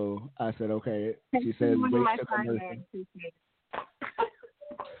 so I said okay. She said wait to commercial.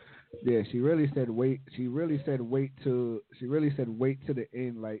 Yeah, she really said wait. She really said wait to the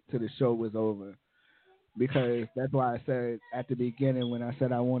end, like till the show was over, because that's why I said at the beginning when I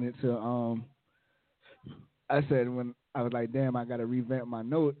said I wanted to I said when I was like, damn, I got to revamp my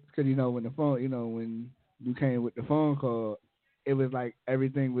notes because when the phone, when you came with the phone call, it was like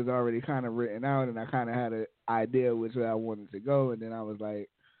everything was already kind of written out, and I kind of had an idea which way I wanted to go, and then I was like,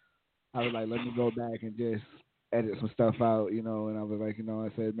 let me go back and just edit some stuff out, and I was like, I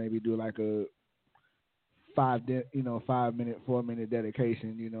said maybe do like a 5 minute, 4 minute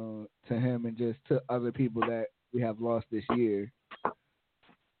dedication, to him and just to other people that we have lost this year.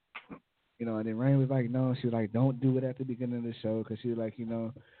 And then Rain was like, no, she was like, don't do it at the beginning of the show, because she was like,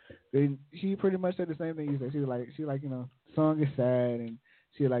 she pretty much said the same thing you said. She was like, song is sad, and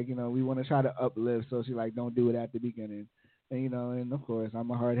she like, we want to try to uplift, so she like, don't do it at the beginning, and and of course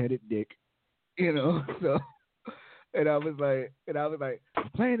I'm a hard-headed dick, so, and I was like, I'm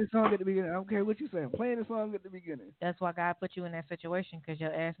playing the song at the beginning. I don't care what you say. I'm playing the song at the beginning. That's why God put you in that situation, because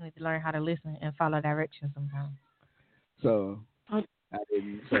your ass needs to learn how to listen and follow directions sometimes. So. I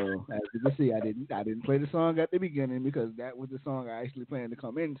didn't. So as you can see, I didn't play the song at the beginning because that was the song I actually planned to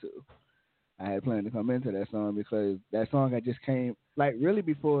come into. I had planned to come into that song because that song had just came like really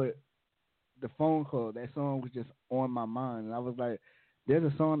before the phone call. That song was just on my mind, and I was like, "There's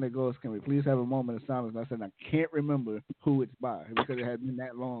a song that goes, can we please have a moment of silence?" And I said, I can't remember who it's by because it had been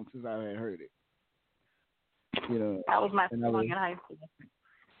that long since I had heard it. That was my song in high school.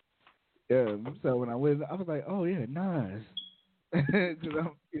 Yeah. So when I was like, "Oh yeah, Nas."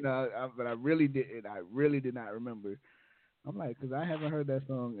 Because but I really didn't. I really did not remember. I'm like, because I haven't heard that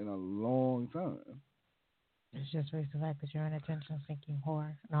song in a long time. It's just based on the fact that you're an attention-seeking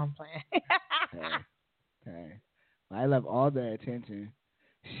whore. No, I'm playing. Okay. I love all the attention.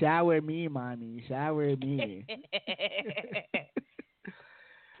 Shower me, mommy. Shower me.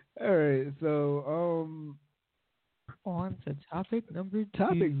 All right. So, on to topic number 2.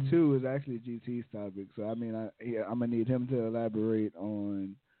 Topic 2 is actually GT's topic. So, I mean, I'm going to need him to elaborate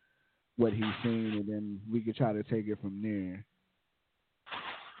on what he's seen, and then we could try to take it from there.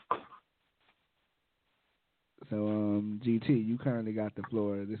 So, GT, you currently got the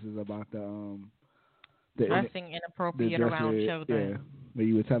floor. This is about the dressing inappropriate around children. Yeah, but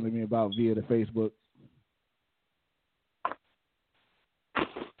you were telling me about via the Facebook.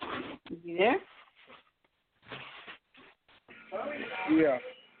 You there? Yeah.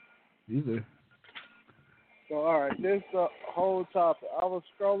 Either. So, all right, this whole topic. I was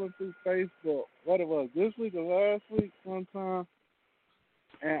scrolling through Facebook, what it was, this week or last week sometime,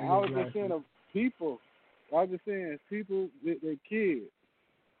 and I was just seeing people with their kids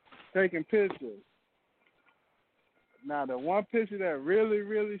taking pictures. Now, the one picture that really,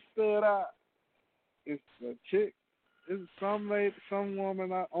 really stood out it's a chick. It's some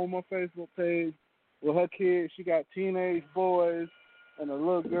woman on my Facebook page with her kids. She got teenage boys and a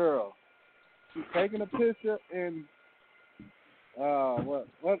little girl. She's taking a picture in what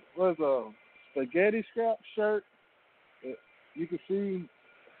was a spaghetti strap shirt. You can see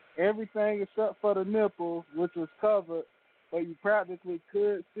everything except for the nipple, which was covered, but you practically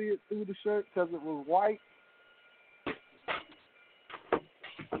could see it through the shirt because it was white.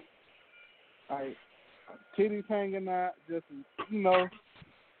 Like, titties hanging out, just,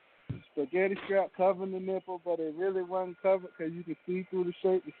 spaghetti strap covering the nipple, but it really wasn't covered because you could see through the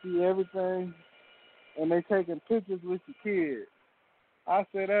shirt, you see everything, and they taking pictures with your kids. I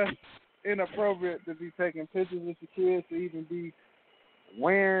said that's inappropriate to be taking pictures with your kids, to even be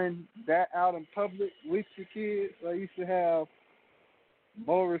wearing that out in public with your kids. Like, you should have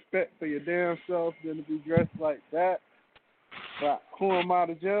more respect for your damn self than to be dressed like that. But who am I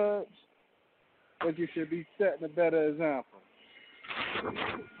to judge? But you should be setting a better example.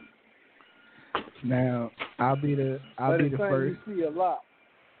 Now, I'll be the first. You see a lot.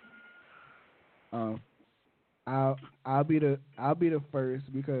 I'll be the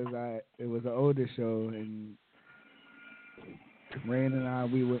first because it was an older show, and Rain and I,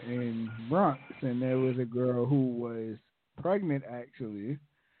 we were in Bronx, and there was a girl who was pregnant actually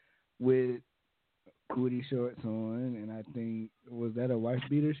with booty shorts on, and I think, was that a wife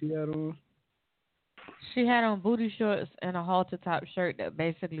beater she had on? She had on booty shorts and a halter top shirt that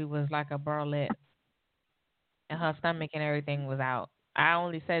basically was like a bralette, and her stomach and everything was out. I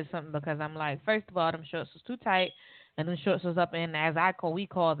only said something because I'm like, first of all, them shorts was too tight, and them shorts was up in, we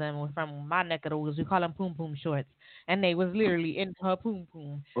call them from my neck of the woods, we call them poom poom shorts, and they was literally in her poom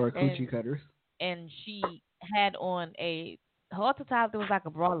poom. Or coochie cutters. And she had on a halter top that was like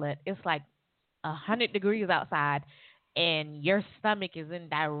a bralette. It's like 100 degrees outside, and your stomach is in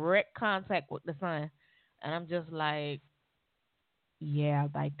direct contact with the sun. And I'm just like, yeah,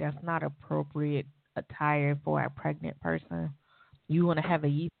 like that's not appropriate attire for a pregnant person. You want to have a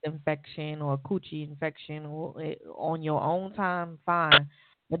yeast infection or a coochie infection on your own time, fine.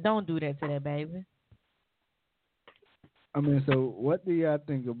 But don't do that to that baby. I mean, so what do y'all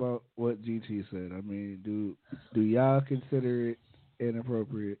think about what GT said? I mean, do y'all consider it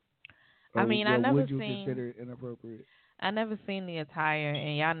inappropriate? I mean, would you consider it inappropriate? I never seen the attire,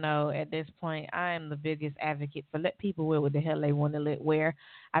 and y'all know at this point I am the biggest advocate for let people wear what the hell they want to wear.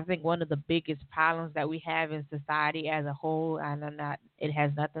 I think one of the biggest problems that we have in society as a whole, and it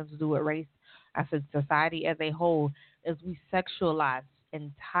has nothing to do with race, I said society as a whole, is we sexualize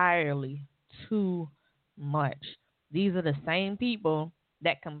entirely too much. These are the same people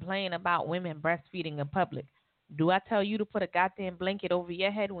that complain about women breastfeeding in public. Do I tell you to put a goddamn blanket over your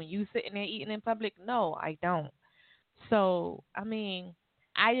head when you sitting there eating in public? No, I don't. So, I mean,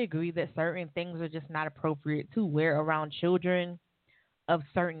 I agree that certain things are just not appropriate to wear around children of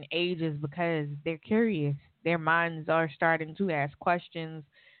certain ages because they're curious. Their minds are starting to ask questions.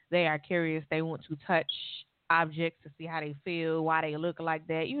 They are curious. They want to touch objects to see how they feel, why they look like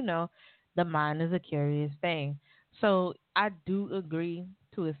that. The mind is a curious thing. So I do agree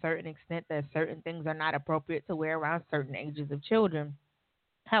to a certain extent that certain things are not appropriate to wear around certain ages of children.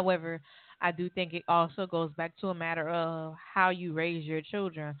 However, I do think it also goes back to a matter of how you raise your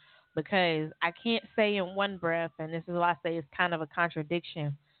children, because I can't say in one breath, and this is why I say it's kind of a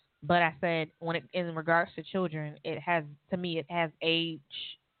contradiction, but I said in regards to children, it has age.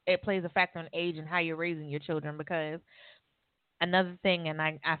 It plays a factor in age and how you're raising your children, because another thing, and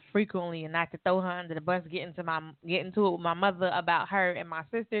I frequently, and not to throw her under the bus, get into it with my mother about her and my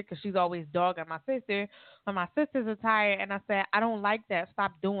sister, because she's always dogging my sister when my sister's attire, and I said, I don't like that.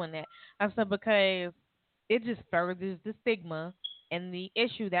 Stop doing that. I said, because it just furthers the stigma and the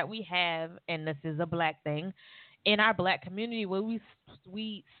issue that we have, and this is a black thing, in our black community where we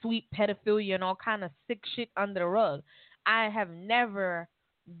sweep pedophilia and all kind of sick shit under the rug. I have never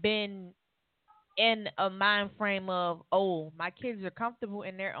been in a mind frame of, oh, my kids are comfortable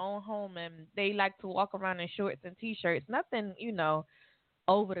in their own home and they like to walk around in shorts and T-shirts. Nothing,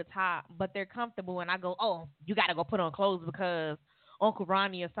 over the top, but they're comfortable. And I go, oh, you got to go put on clothes because Uncle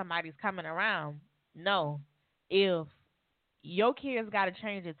Ronnie or somebody's coming around. No. If your kids got to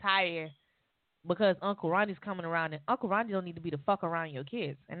change a tire because Uncle Ronnie's coming around, and Uncle Ronnie don't need to be the fuck around your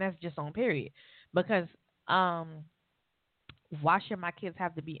kids. And that's just on period. Because, why should my kids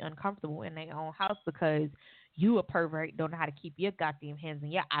have to be uncomfortable in their own house because you a pervert don't know how to keep your goddamn hands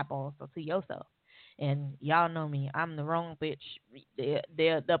in your eyeballs or to yourself? And y'all know me. I'm the wrong bitch.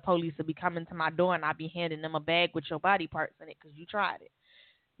 The police will be coming to my door and I'll be handing them a bag with your body parts in it because you tried it.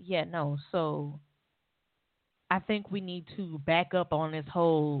 Yeah, no. So I think we need to back up on this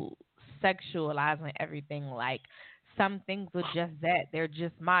whole sexualizing everything. Like some things are just that they're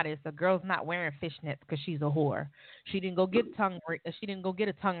just modest. A girl's not wearing fishnets because she's a whore. She didn't go get a tongue ring. She didn't go get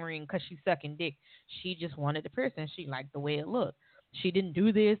a tongue ring because she's sucking dick. She just wanted the piercing. She liked the way it looked. She didn't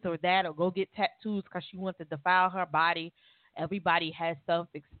do this or that or go get tattoos because she wants to defile her body. Everybody has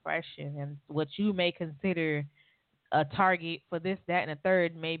self-expression, and what you may consider a target for this, that, and a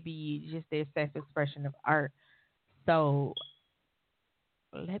third may be just their self-expression of art. So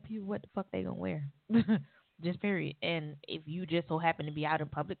let people what the fuck they gonna wear. Just period. And if you just so happen to be out in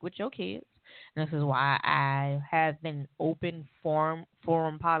public with your kids, and this is why I have an open forum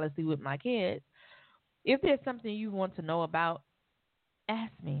policy with my kids. If there's something you want to know about,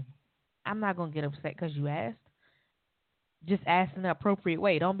 ask me. I'm not gonna get upset because you asked. Just ask in the appropriate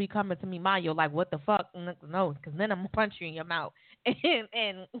way. Don't be coming to me, Mayo, like what the fuck? No, because then I'm gonna punch you in your mouth,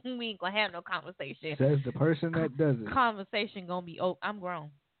 and we ain't gonna have no conversation. Says the person that does it. Conversation gonna be. Oh, I'm grown.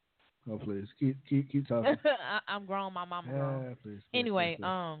 Oh, please keep talking. I'm grown. My mama grown. Please, anyway, please.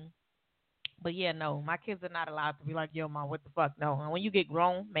 but yeah, no, my kids are not allowed to be like, yo, mom, what the fuck? No, and when you get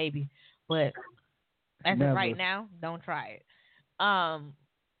grown, maybe, but as of right now, don't try it.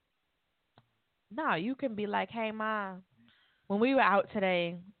 No, you can be like, hey, mom, when we were out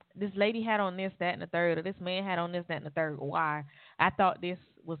today, this lady had on this, that, and the third, or this man had on this, that, and the third. Why? I thought this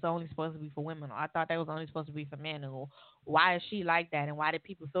was only supposed to be for women, or I thought that was only supposed to be for men, or why is she like that, and why did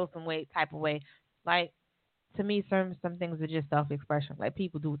people feel some type of way? Like, to me, some things are just self-expression. Like,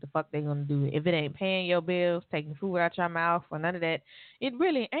 people do what the fuck they gonna do. If it ain't paying your bills, taking food out your mouth, or none of that, it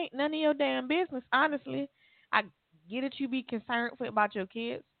really ain't none of your damn business, honestly. I get it, you be concerned about your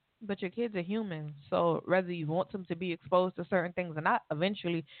kids, but your kids are human. So whether you want them to be exposed to certain things or not,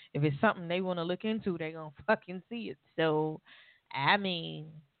 eventually, if it's something they want to look into, they gonna fucking see it. So, I mean,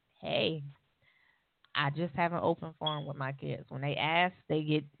 hey, I just have an open forum with my kids. When they ask, they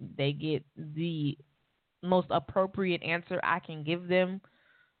get the most appropriate answer I can give them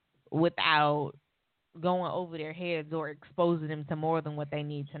without going over their heads or exposing them to more than what they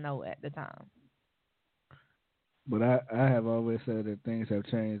need to know at the time. But I have always said that things have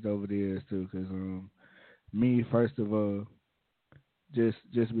changed over the years too. Because me, first of all, just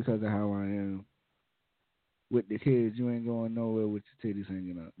because of how I am with the kids, you ain't going nowhere with your titties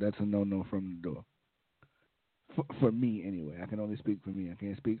hanging out. That's a no from the door. For me, anyway. I can only speak for me. I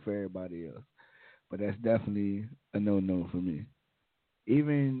can't speak for everybody else. But that's definitely a no for me.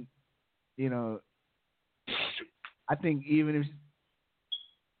 Even, I think even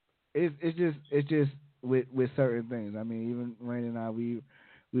if it's just with certain things. I mean, even Rain and I, we've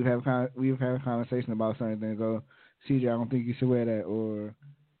had a conversation about certain things. Oh, CJ, I don't think you should wear that, or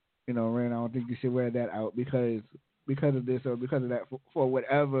Rain, I don't think you should wear that out because of this or because of that for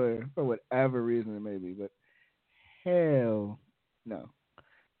whatever reason it may be. But hell no.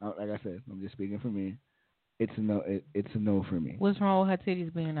 Like I said, I'm just speaking for me. It's a no. It's a no for me. What's wrong with her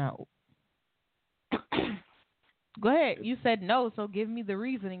titties being out? Go ahead. You said no, so give me the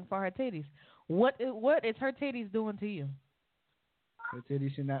reasoning for her titties. What is her titties doing to you? Her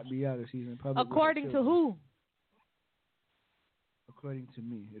titties should not be out if she's in public. According to who? According to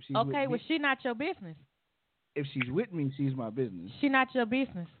me. If she's okay, well, she not your business. If she's with me, she's my business. She not your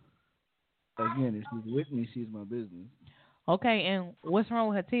business. Again, if she's with me, she's my business. Okay, and what's wrong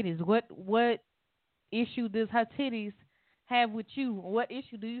with her titties? What issue does her titties have with you? What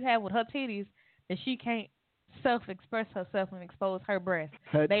issue do you have with her titties that she can't self-express herself and expose her breasts?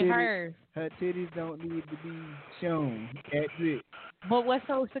 Hers. Her titties don't need to be shown. That's it. But what's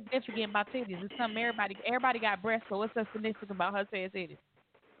so significant about titties? It's something everybody got breasts, so what's so significant about her titties?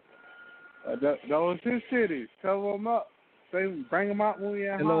 Those his titties. Cover them up. Bring them out when we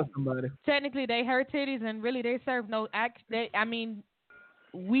at home. Somebody. Technically, they her titties, and really they serve no act.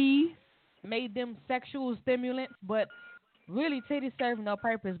 We made them sexual stimulants, but really titties serve no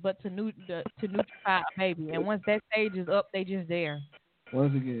purpose but to nutrify a baby. And once that stage is up, they just there.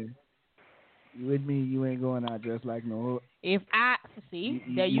 Once again, you with me, you ain't going out just like no. If I see,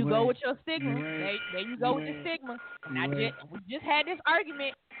 there you go with your stigma. There you go with your stigma. We just had this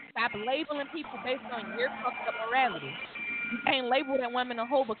argument. Stop labeling people based on your fucked up morality. You can't label that woman a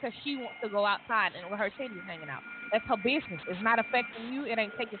hoe because she wants to go outside and with her titties hanging out. That's her business. It's not affecting you. It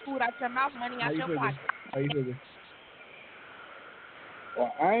ain't taking food out your mouth, money out your pocket. How you figure?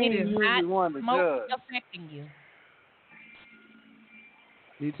 Well, I ain't usually one to judge. Affecting you.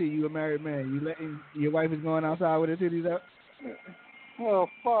 DT, you a married man. You letting your wife is going outside with her titties out? Well,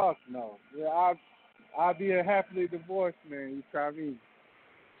 fuck no. Yeah, I'll be a happily divorced man. You try me.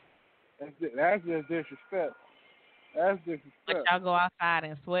 That's just disrespect. That's disrespect. But y'all go outside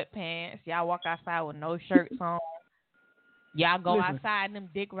in sweatpants. Y'all walk outside with no shirts on. Y'all go Listen. outside in them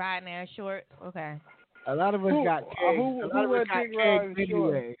dick riding ass shorts. Okay. A lot of us got kegs. who a lot of wear us got dick kegs riding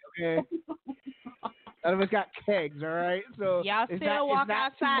shorts? anyway. Okay. A lot of us got kegs. All right. So Y'all it's still not, walk it's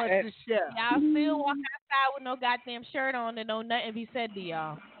not outside. too much to share. Y'all still walk outside with no goddamn shirt on and no nothing be said to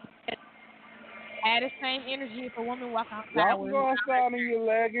y'all. Have the same energy if a woman walk outside Y'all can with go outside in your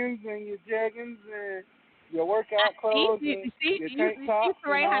leggings and your jeggings and your workout clothes and your tank tops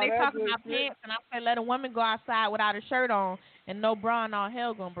and Ray, all how they that talk good about shit. pants, and I say let a woman go outside without a shirt on and no bra and all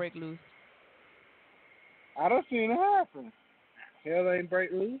hell gonna break loose. I done seen it happen. Hell ain't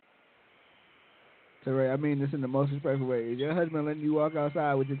break loose. So Ray, I mean this in the most respectful way. Is your husband letting you walk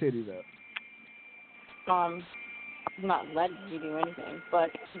outside with your titties up? Not letting me do anything, but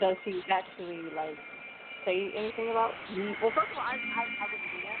does he actually like say anything about? Well, first of all, I wouldn't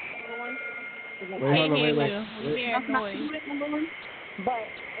do that. Number one. Wait, hold on, wait. Number one. But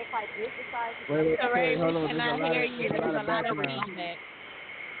if I did decide to Wait, So Ray, hold on. we cannot hear you. There's There's a a lot of background. feedback.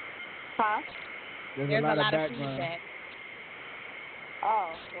 Huh? There's a lot of background. feedback. Oh,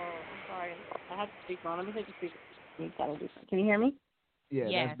 well, I'm sorry. I have to speak on. Let me take the speaker. Can you hear me? Yeah,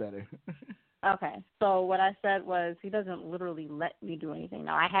 Yes. that's better. Okay. So what I said was he doesn't literally let me do anything.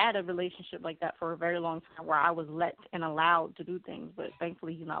 Now, I had a relationship like that for a very long time where I was let and allowed to do things, but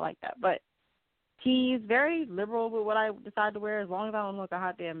thankfully he's not like that. But he's very liberal with what I decide to wear. As long as I don't look a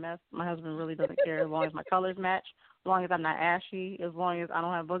hot damn mess, my husband really doesn't care. As long as my colors match, as long as I'm not ashy, as long as I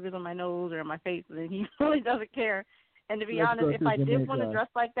don't have boogers on my nose or in my face, then he really doesn't care. And to be honest, if I did want to dress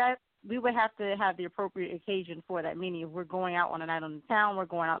like that, we would have to have the appropriate occasion for that. Meaning, if we're going out on a night on the town, we're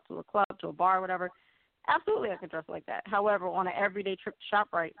going out to a club, to a bar, whatever, absolutely I could dress like that. However, on an everyday trip to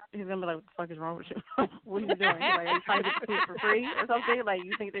ShopRite, he's going to be like, what the fuck is wrong with you? What are you doing? Like, are you trying to get food for free or something? Like,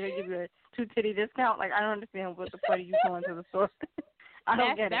 you think they're going to give you a 2-titty discount? Like, I don't understand what the point of you going to the store. I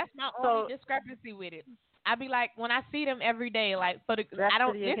don't get it. That's my only discrepancy with it. I be like, when I see them every day, like,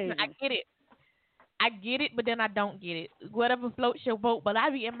 I get it, but then I don't get it. Whatever floats your boat, but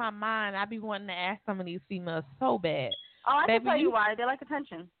I be in my mind, I be wanting to ask some of these females so bad. Oh, I can tell you why. They like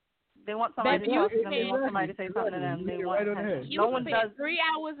attention. They want somebody to talk to them. They want somebody to say something to them. They want attention. No one does. 3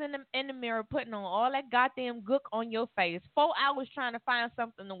 hours in the mirror putting on all that goddamn gook on your face. 4 hours trying to find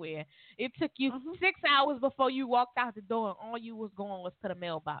something to wear. It took you 6 hours before you walked out the door, and all you was going was to the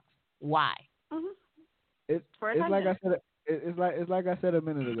mailbox. Why? It's like I said. It's like I said a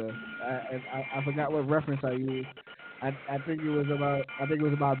minute ago. I forgot what reference I used. I think it was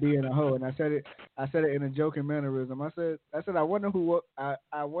about being a hoe, and I said it in a joking mannerism. I said I wonder who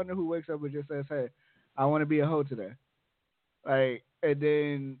wakes up and just says, hey, I want to be a hoe today. Like,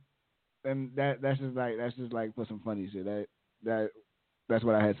 and that's just like for some funny shit. That's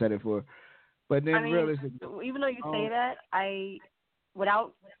what I had said it for. But then realistically, even though you say that,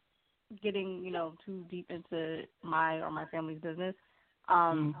 without getting, too deep into my or my family's business,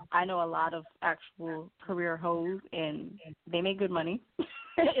 I know a lot of actual career hoes, and they make good money.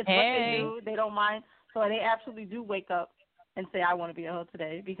 It's what they do. They don't mind. So they absolutely do wake up and say, I want to be a hoe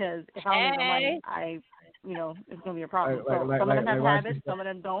today, because if I don't make no money, it's going to be a problem. Some of them have habits, some of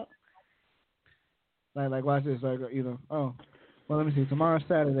them don't. Like watch this. Like, well, let me see. Tomorrow's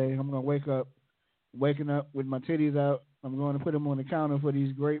Saturday. I'm going to waking up with my titties out. I'm going to put them on the counter for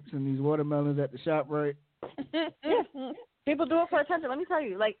these grapes and these watermelons at the ShopRite. People do it for attention. Let me tell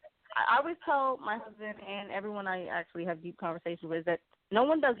you, like, I always tell my husband and everyone I actually have deep conversations with that no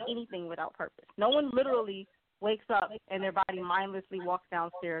one does anything without purpose. No one literally wakes up and their body mindlessly walks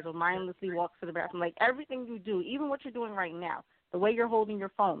downstairs or mindlessly walks to the bathroom. Like, everything you do, even what you're doing right now, the way you're holding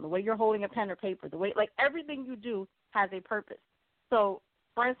your phone, the way you're holding a pen or paper, the way, like, everything you do has a purpose. So,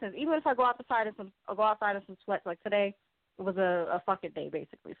 for instance, even if I go outside in some sweats, like today, it was a fuck it day,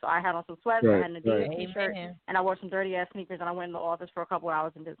 basically. So I had on some sweats, I had an Adidas t-shirt, and I wore some dirty-ass sneakers, and I went in the office for a couple of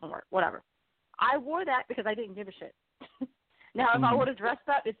hours and did some work, whatever. I wore that because I didn't give a shit. Now, if I would have dressed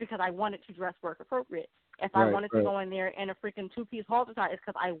up, it's because I wanted to dress work appropriate. If I wanted to go in there in a freaking two-piece halter tie, it's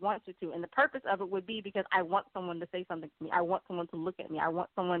because I wanted to. And the purpose of it would be because I want someone to say something to me. I want someone to look at me. I want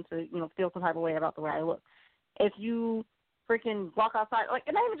someone to, feel some type of way about the way I look. If you freaking walk outside, like,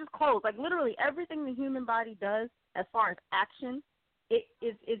 and not even just clothes, like literally everything the human body does as far as action,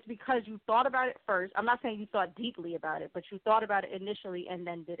 it's because you thought about it first. I'm not saying you thought deeply about it, but you thought about it initially and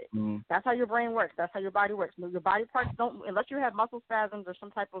then did it. Mm-hmm. That's how your brain works. That's how your body works. Your body parts don't, unless you have muscle spasms or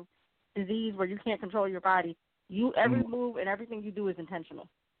some type of disease where you can't control your body, every move and everything you do is intentional.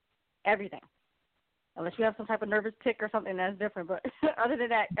 Everything. Unless you have some type of nervous tic or something, that's different. But other than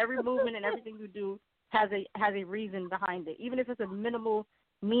that, every movement and everything you do has a reason behind it. Even if it's a minimal,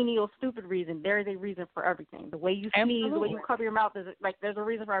 menial, stupid reason, there is a reason for everything. The way you sneeze, the way you cover your mouth, there's a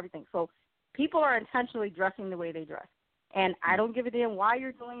reason for everything. So people are intentionally dressing the way they dress. And I don't give a damn why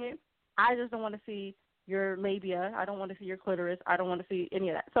you're doing it. I just don't want to see your labia. I don't want to see your clitoris. I don't want to see any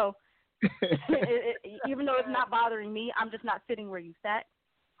of that. So even though it's not bothering me, I'm just not sitting where you sat.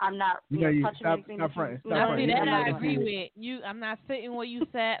 I'm not touching anything. Stop fronting. That I agree with you. I'm not sitting where you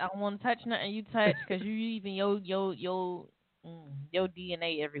sat. I don't want to touch nothing you touch because you using your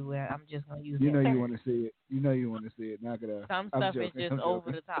DNA everywhere. I'm just gonna use. You know you want to see it. You know you want to see it. Knock it off. Some stuff is just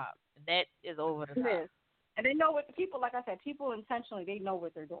over the top. That is over the top. It is. And they know what the people, like I said, people intentionally, they know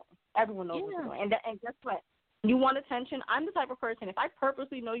what they're doing. Everyone knows what they're doing. And guess what? You want attention. I'm the type of person, if I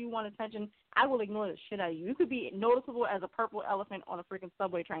purposely know you want attention, I will ignore the shit out of you. You could be noticeable as a purple elephant on a freaking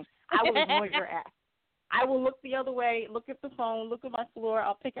subway train. I will ignore your ass. I will look the other way, look at the phone, look at my floor.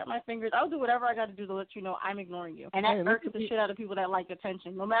 I'll pick up my fingers. I'll do whatever I got to do to let you know I'm ignoring you. And that irks the shit out of people that like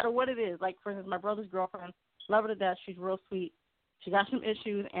attention, no matter what it is. Like, for instance, my brother's girlfriend, love her to death. She's real sweet. She got some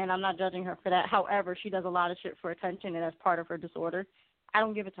issues, and I'm not judging her for that. However, she does a lot of shit for attention, and that's part of her disorder. I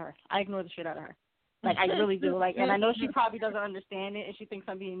don't give it to her. I ignore the shit out of her. Like, I really do. Like, and I know she probably doesn't understand it, and she thinks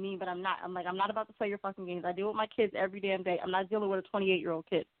I'm being mean, but I'm not. I'm not about to play your fucking games. I deal with my kids every damn day. I'm not dealing with a 28-year-old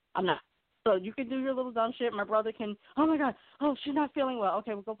kid. I'm not. So you can do your little dumb shit. My brother can, oh, my God, oh, she's not feeling well.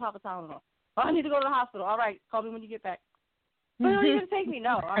 Okay, we'll go pop a Tylenol. Oh, I need to go to the hospital. All right, call me when you get back. But are you going to take me?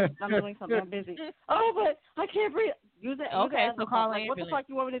 No, I'm doing something. I'm busy. Oh, but I can't breathe. Use the asthma pump. Like, what the fuck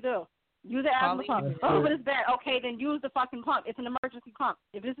you want me to do? Use the asthma pump. Oh, but it's bad. Okay, then use the fucking pump. It's an emergency pump.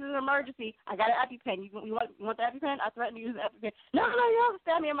 If this is an emergency, I got an EpiPen. You want the EpiPen? I threaten to use the EpiPen. No, you don't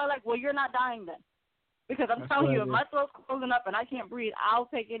stab me in my leg. Well, you're not dying then. Because I'm telling you, if my throat's closing up and I can't breathe, I'll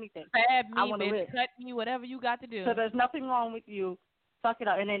take anything. Stab me, I want to live. Cut me, whatever you got to do. So there's nothing wrong with you. Suck it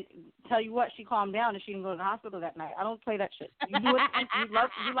up. And then tell you what, she calmed down and she didn't go to the hospital that night. I don't play that shit. You do it.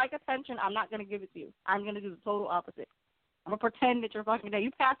 You like attention. I'm not going to give it to you. I'm going to do the total opposite. I'm going to pretend that you're fucking dead.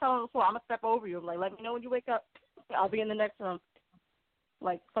 You pass out on the floor. I'm going to step over you. I'm like, let me know when you wake up. I'll be in the next room.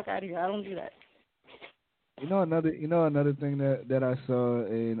 Like, fuck out of here. I don't do that. Another thing that I saw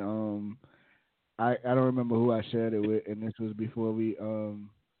in I don't remember who I shared it with, and this was before we I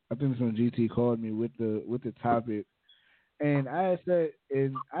think it's when GT called me with the topic. And I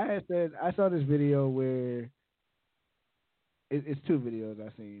saw this video where it's two videos I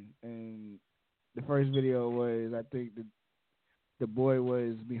seen, and the first video was, I think the boy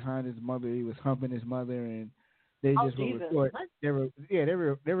was behind his mother, he was humping his mother, and they just were recording. They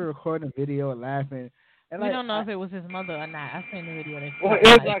were recording a video and laughing. And we don't know if it was his mother or not. I seen the video. It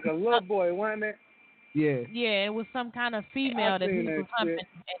was like a little boy, wasn't it? Yeah. Yeah, it was some kind of female that he was humping,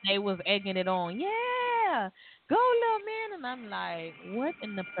 and they was egging it on. Yeah, go little man, and I'm like, what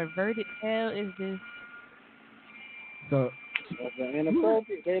in the perverted hell is this? So that's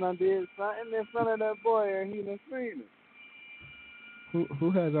inappropriate. They done did something in front of that boy, and he done seen it.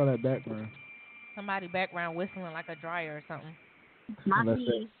 Who has all that background? Somebody background whistling like a dryer or something.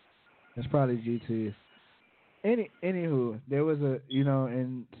 That's probably GT. Anywho, there was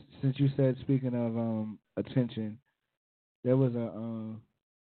and since you said, speaking of attention, there was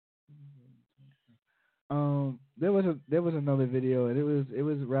there was another video, and it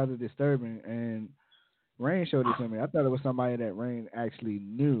was rather disturbing, and Rain showed it to me. I thought it was somebody that Rain actually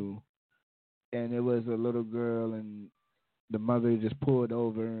knew, and it was a little girl, and the mother just pulled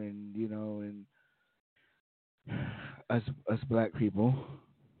over, and and us black people,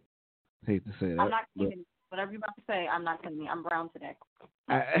 hate to say that. I'm not kidding. Whatever you're about to say, I'm not kidding. I'm brown today.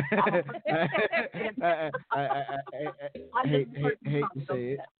 I hate to say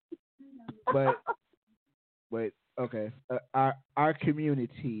it, but okay. Our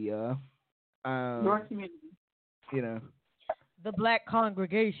community, your community, the black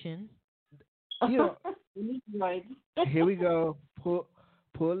congregation. Here we go. Pull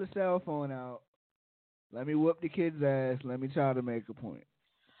the cell phone out. Let me whoop the kid's ass. Let me try to make a point.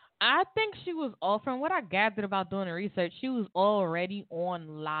 I think she was from what I gathered about doing the research, she was already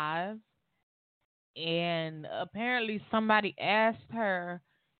on live, and apparently somebody asked her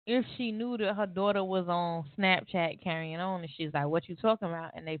if she knew that her daughter was on Snapchat carrying on, and she's like, "What you talking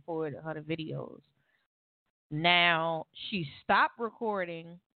about?" And they forwarded her the videos. Now she stopped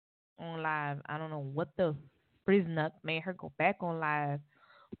recording on live. I don't know what the friznut made her go back on live,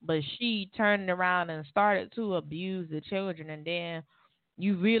 but she turned around and started to abuse the children, and then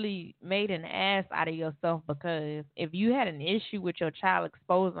you really made an ass out of yourself, because if you had an issue with your child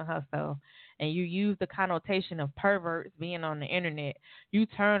exposing herself and you used the connotation of perverts being on the internet, you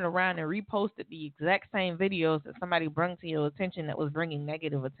turned around and reposted the exact same videos that somebody brought to your attention that was bringing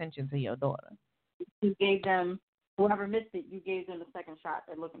negative attention to your daughter. You gave them, whoever missed it, you gave them a second shot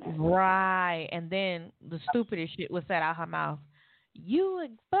at looking at it. Right. And then the stupidest shit was said out her mouth. You a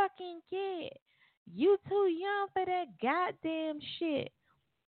fucking kid. You too young for that goddamn shit.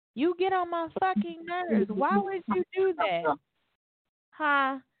 You get on my fucking nerves. Why would you do that?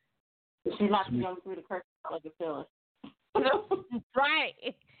 Huh? She's not too young for the curse like a filler.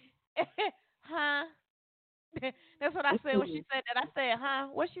 Right. Huh? That's what I said when she said that. I said, huh?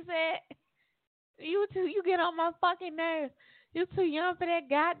 What she said? You get on my fucking nerves. You too young for that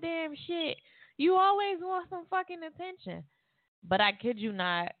goddamn shit. You always want some fucking attention. But I kid you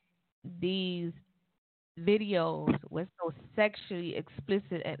not, these videos were so sexually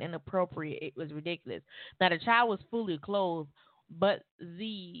explicit and inappropriate. It was ridiculous. Now the child was fully clothed, but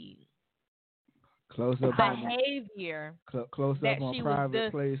the close up behavior close that up on she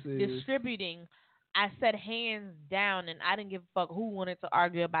private was places. distributing, I said hands down, and I didn't give a fuck who wanted to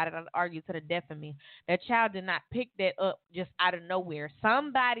argue about it. I'd argue to the death of me. That child did not pick that up just out of nowhere.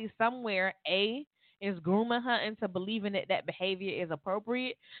 Somebody somewhere, is grooming her into believing that that behavior is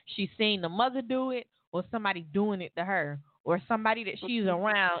appropriate. She's seen the mother do it, or somebody doing it to her, or somebody that she's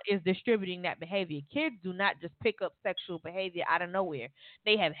around is distributing that behavior. Kids do not just pick up sexual behavior out of nowhere.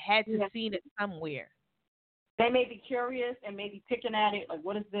 They have had to seen it somewhere. They may be curious and maybe picking at it, like,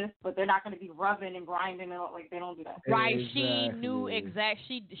 what is this? But they're not going to be rubbing and grinding, and like they don't do that. Right? Exactly.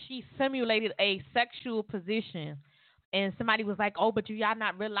 She knew she simulated a sexual position, and somebody was like, "Oh, but y'all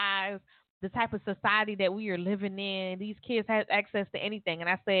not realize the type of society that we are living in. These kids have access to anything." And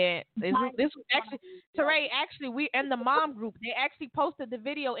I said, "This was actually, Teray, actually, we in the mom group. They actually posted the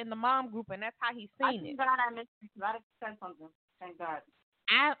video in the mom group, and that's how he seen it." God, I missed it. I said something. Thank God.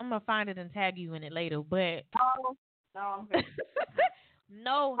 I'm gonna find it and tag you in it later, but no, I'm good.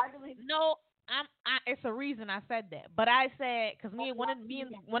 no, it's a reason I said that. But I said because me and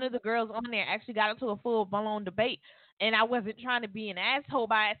one of the girls on there actually got into a full blown debate, and I wasn't trying to be an asshole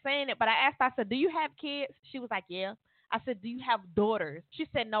by saying it. But I asked, I said, "Do you have kids?" She was like, "Yeah." I said, "Do you have daughters?" She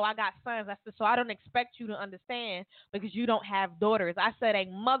said, "No, I got sons." I said, "So I don't expect you to understand because you don't have daughters." I said, "A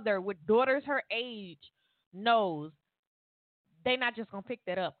mother with daughters her age knows they not just gonna pick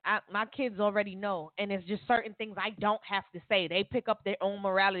that up. My kids already know, and it's just certain things I don't have to say. They pick up their own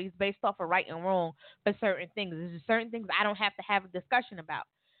moralities based off of right and wrong for certain things. There's just certain things I don't have to have a discussion about.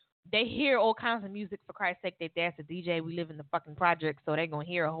 They hear all kinds of music, for Christ's sake. They dance a DJ. We live in the fucking project, so they're gonna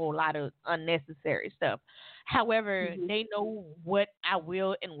hear a whole lot of unnecessary stuff. However, they know what I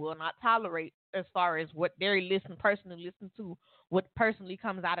will and will not tolerate as far as what they personally listen to, what personally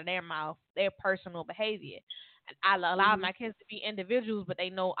comes out of their mouth, their personal behavior. I allow my kids to be individuals, but they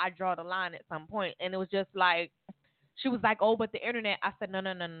know I draw the line at some point. And it was just like, she was like, "Oh, but the internet." I said, No.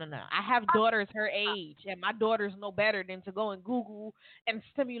 I have daughters her age, and my daughters know better than to go and Google and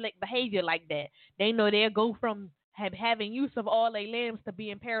stimulate behavior like that. They know they'll go from having use of all their limbs to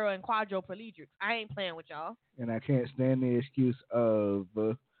being para and quadriplegics. I ain't playing with y'all. And I can't stand the excuse of,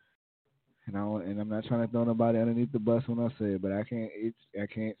 and I'm not trying to throw nobody underneath the bus when I say it, but I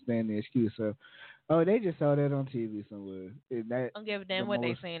can't stand the excuse of, "Oh, they just saw that on TV somewhere." I don't give a damn what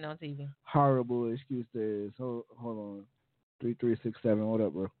they saying on TV. Horrible excuse there is. Hold on. 3367, what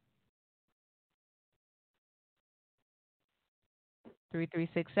up, bro?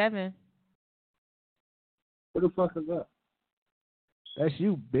 3367. Who the fuck is that? That's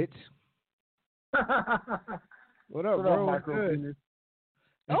you, bitch. What up, bro? What's good?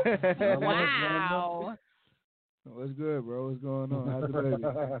 Oh, wow. What's good, bro? What's going on? How's the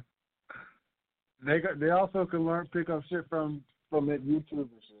baby? They also can pick up shit from that YouTube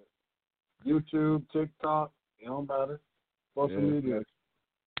and shit. YouTube, TikTok, it don't matter. Social media.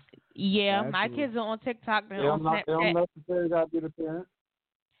 Yeah, my kids are on TikTok. They're on Snapchat. They don't necessarily got to be the parent.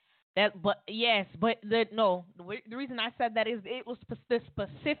 The reason I said that is it was the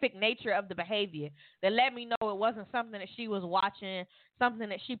specific nature of the behavior that let me know it wasn't something that she was watching, something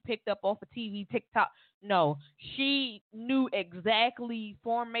that she picked up off of TV, TikTok. No, she knew exactly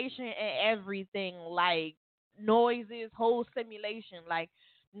formation and everything, like noises, whole simulation. Like,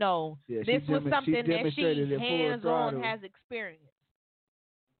 no, this was something that she hands-on has experienced.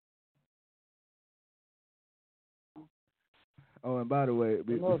 Oh, and by the way,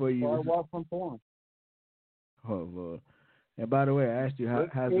 before you watch some porn. Oh Lord! And by the way, I asked you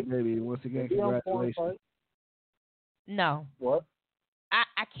how's the baby. Once again, congratulations. No. What?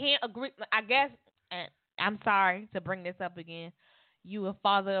 I can't agree. I guess I'm sorry to bring this up again. You a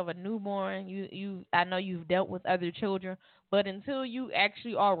father of a newborn. I know you've dealt with other children, but until you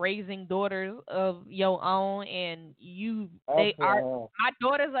actually are raising daughters of your own, and my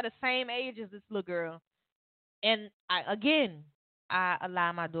daughters are the same age as this little girl. And I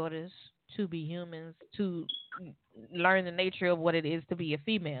allow my daughters to be humans, to learn the nature of what it is to be a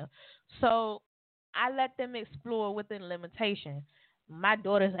female. So I let them explore within limitation. My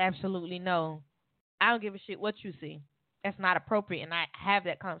daughters absolutely know I don't give a shit what you see. That's not appropriate, and I have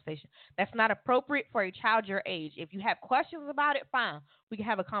that conversation. That's not appropriate for a child your age. If you have questions about it, fine. We can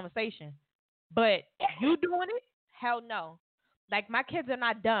have a conversation. But you doing it? Hell no. Like, my kids are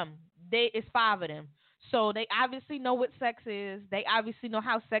not dumb. It's 5 of them. So they obviously know what sex is. They obviously know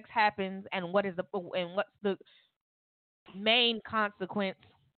how sex happens and what's the main consequence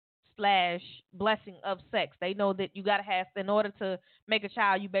 / blessing of sex. They know that you gotta have, in order to make a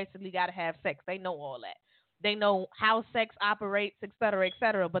child, you basically gotta have sex. They know all that. They know how sex operates, et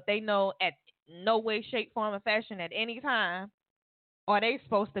cetera, but they know at no way, shape, form, or fashion at any time are they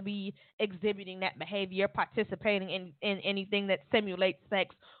supposed to be exhibiting that behavior, participating in anything that simulates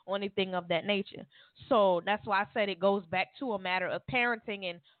sex or anything of that nature. So that's why I said it goes back to a matter of parenting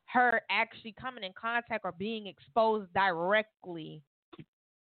and her actually coming in contact or being exposed directly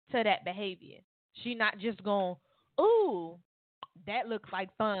to that behavior. She not just going, ooh, that looks like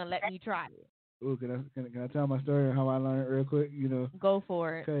fun, let me try it. Ooh, can I tell my story of how I learned real quick? You know, go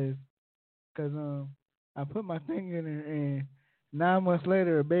for it. Cause I put my finger in there and 9 months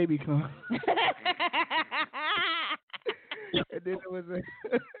later a baby comes. And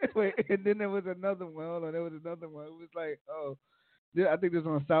then there was another one. Hold on, there was another one. It was like, oh, I think this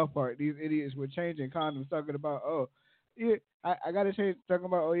was on South Park. These idiots were changing condoms, talking about, oh, yeah, I gotta change. Talking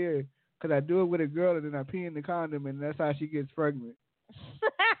about, oh yeah, cause I do it with a girl and then I pee in the condom and that's how she gets pregnant.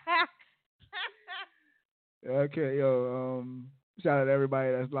 Okay, yo, shout out to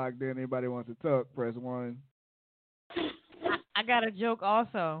everybody that's locked in. Anybody wants to talk, press 1. I got a joke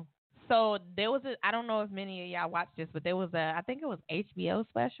also. So there was I don't know if many of y'all watched this, but there was I think it was HBO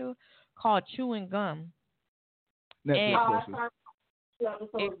special called Chewing Gum. Netflix special.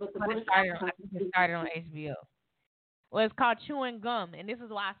 It started on HBO. Well, it's called Chewing Gum, and this is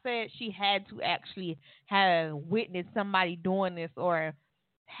why I said she had to actually have witnessed somebody doing this or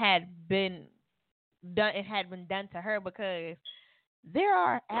had been done. It had been done to her, because there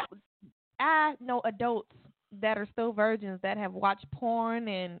are, I know adults that are still virgins that have watched porn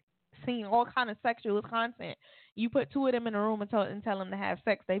and seen all kind of sexual content. You put 2 of them in a room and tell them to have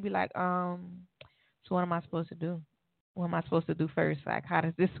sex, they be like, so what am I supposed to do? What am I supposed to do first? Like, how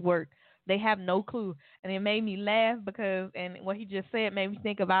does this work? They have no clue. And it made me laugh because, and what he just said made me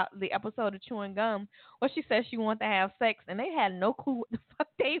think about the episode of Chewing Gum where she said she wanted to have sex and they had no clue what the fuck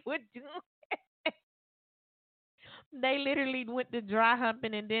they would do. They literally went to dry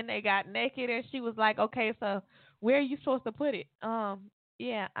humping and then they got naked and she was like, okay, so where are you supposed to put it? I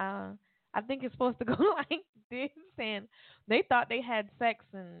think it's supposed to go like this. And they thought they had sex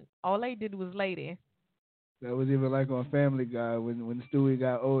and all they did was lay there. That was even like on Family Guy when Stewie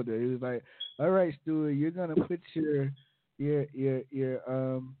got older. He was like, all right, Stewie, you're gonna put your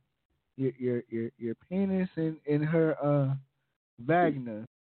penis in her vagina.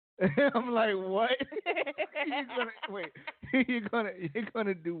 I'm like, what? You're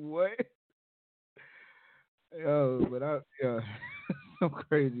gonna do what? Oh, but some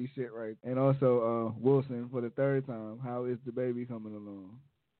crazy shit, right? And also, Wilson, for the 3rd time, how is the baby coming along?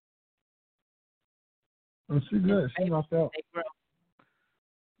 Oh, she good. She knocked out.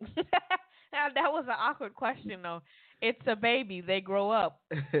 Now, that was an awkward question, though. It's a baby. They grow up.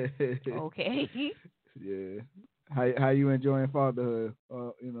 Okay. Yeah. How you enjoying fatherhood?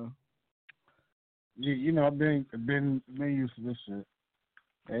 You know, I've been used to this shit.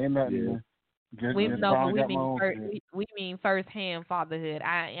 Ain't nothing. Yeah. We mean firsthand fatherhood.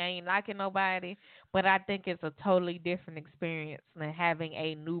 I ain't liking nobody, but I think it's a totally different experience than having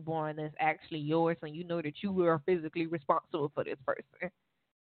a newborn that's actually yours and you know that you are physically responsible for this person.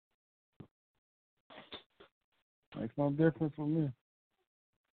 Makes no difference for me.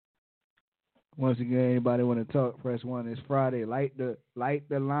 Once again, anybody want to talk, press 1. It's Friday. Light the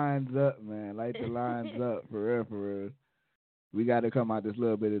lines up, man. Light the lines up, for real. We got to come out this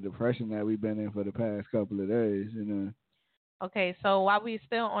little bit of depression that we've been in for the past couple of days, you know. Okay, so while we're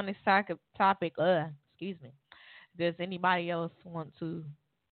still on this topic, does anybody else want to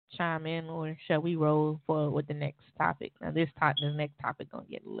chime in, or shall we roll forward with the next topic? Now, this next topic gonna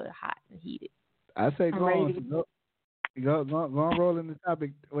get a little hot and heated. I say go on. Go on, roll in the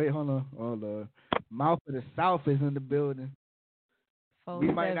topic. Wait, hold on. Mouth of the South is in the building.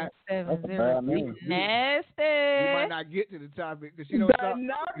 4770. Nasty. We might not get to the topic because she don't talk. The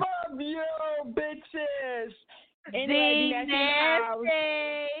number of you bitches. Nasty.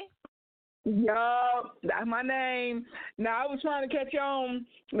 Yo, that's my name. Now, I was trying to catch on.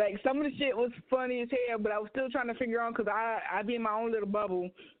 Like, some of the shit was funny as hell, but I was still trying to figure out because I be in my own little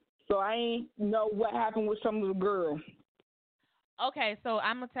bubble. So I ain't know what happened with some little girl. Okay, so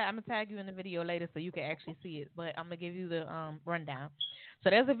I'm gonna tag you in the video later so you can actually see it. But I'm gonna give you the rundown. So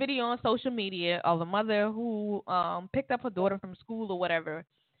there's a video on social media of a mother who picked up her daughter from school or whatever,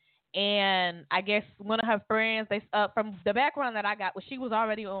 and I guess one of her friends, they from the background that I got was she was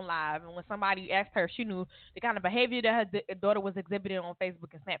already on live, and when somebody asked her, she knew the kind of behavior that her daughter was exhibiting on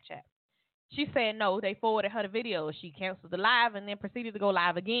Facebook and Snapchat. She said no. They forwarded her the video. She canceled the live and then proceeded to go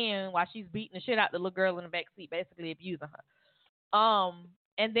live again while she's beating the shit out the little girl in the back seat, basically abusing her.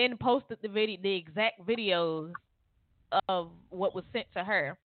 And then posted the exact videos of what was sent to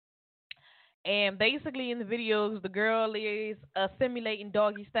her. And basically in the videos, the girl is simulating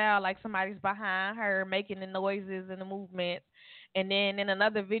doggy style, like somebody's behind her, making the noises and the movements. And then in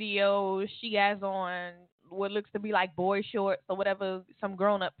another video, she has on what looks to be like boy shorts or whatever, some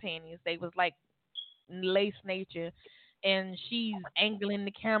grown-up panties. They was like lace nature. And she's angling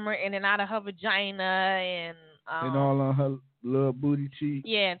the camera in and out of her vagina and all on her little booty cheek.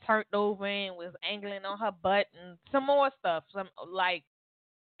 Yeah, and turned over and was angling on her butt and some more stuff, some like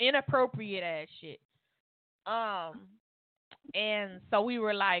inappropriate ass shit. And so we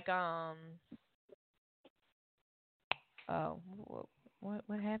were like,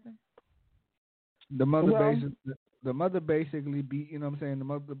 what happened? The mother basically beat, you know what I'm saying?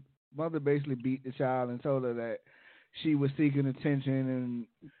 The mother basically beat the child and told her that she was seeking attention and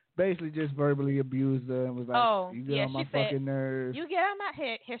basically just verbally abused her and was like, you get on my fucking nerves. You get on my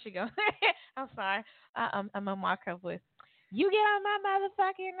head. Here she goes. I'm sorry. I'm a mark her voice. You get on my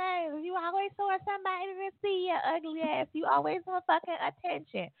motherfucking nerves. You always want somebody to see your ugly ass. You always want fucking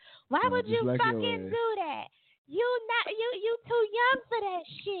attention. Why would you like fucking do that? You too young for that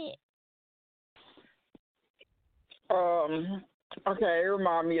shit. Okay, it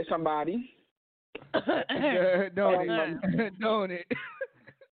remind me of somebody. Don't it?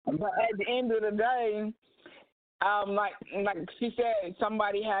 But at the end of the day, like she said,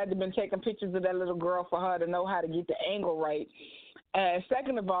 somebody had to been taking pictures of that little girl for her to know how to get the angle right. And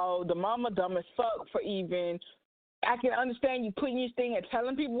second of all, the mama dumb as fuck for even. I can understand you putting your thing and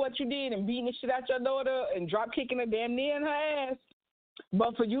telling people what you did and beating the shit out your daughter and drop kicking her damn near in her ass.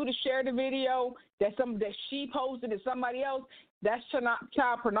 But for you to share the video that she posted to somebody else, that's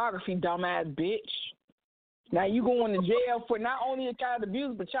child pornography, dumbass bitch. Now you going to jail for not only a child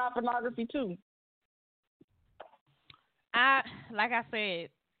abuse but child pornography too. Like I said,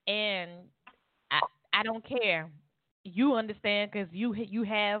 and I don't care. You understand because you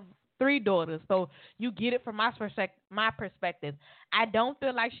have 3 daughters, so you get it from my perspective. I don't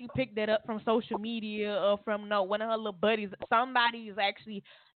feel like she picked that up from social media or from one of her little buddies. Somebody is actually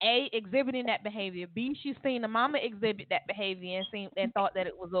A, exhibiting that behavior. B, she's seen the mama exhibit that behavior and thought that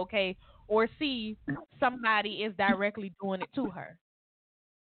it was okay. Or C, somebody is directly doing it to her.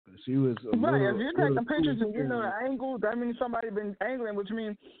 She was right. If you're taking pictures and you know the angle, that means somebody been angling, which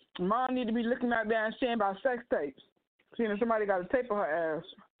means mom need to be looking out there and seeing about sex tapes, seeing if somebody got a tape of her ass.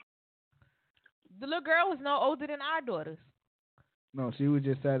 The little girl was no older than our daughters. No, she was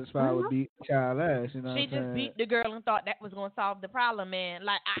just satisfied with beating the child ass. You know, she just beat the girl and thought that was gonna solve the problem, man.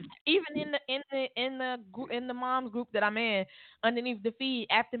 Like even in the mom's group that I'm in, underneath the feed,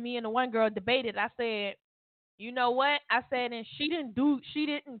 after me and the one girl debated, I said, you know what? I said, and she didn't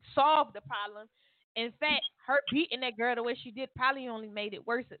solve the problem. In fact, her beating that girl the way she did probably only made it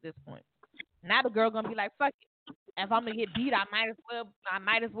worse at this point. Now the girl gonna be like, fuck it. If I'm gonna get beat, I might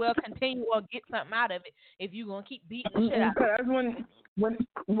as well continue or get something out of it. If you gonna keep beating the shit out. Because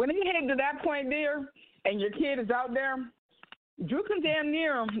when it hit to that point there, and your kid is out there, you can damn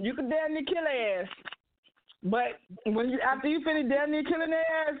near him. You can damn near kill their ass. But after you finish damn near killing their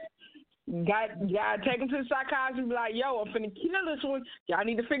ass, gotta take them to the psychiatrist and be like, yo, I'm finna kill this one. Y'all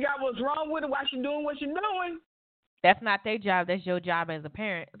need to figure out what's wrong with it, why she doing what she doing. That's not their job. That's your job as a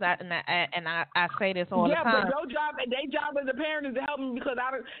parent. And I say this all the time. Yeah, but their job as a parent is to help them because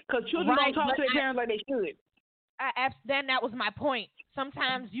children don't talk to their parents like they should. Then that was my point.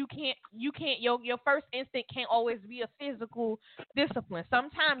 Sometimes you can't. Your first instinct can't always be a physical discipline.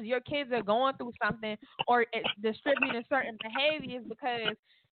 Sometimes your kids are going through something or distributing certain behaviors because,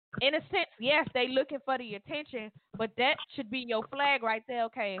 in a sense, yes, they looking for the attention, but that should be your flag right there.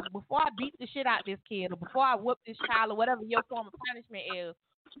 Okay, before I beat the shit out of this kid or before I whoop this child or whatever your form of punishment is,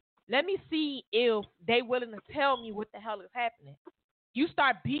 let me see if they willing to tell me what the hell is happening. You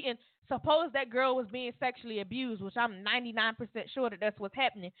start beating. Suppose that girl was being sexually abused, which I'm 99% sure that that's what's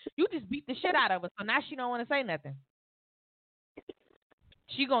happening. You just beat the shit out of her, so now she don't want to say nothing.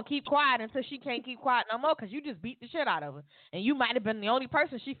 She gonna keep quiet until she can't keep quiet no more because you just beat the shit out of her, and you might have been the only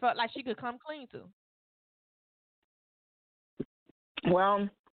person she felt like she could come clean to. Well,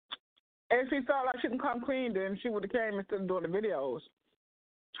 if she felt like she can come clean, then she would have came instead of doing the videos.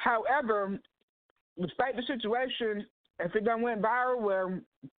 However, despite the situation, if it done went viral, where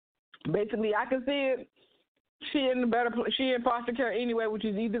basically I can see it, she in foster care anyway, which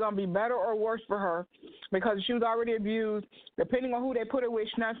is either gonna be better or worse for her because she was already abused. Depending on who they put her with,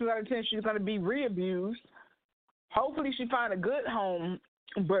 9 times out of 10, she's gonna be re-abused. Hopefully, she find a good home,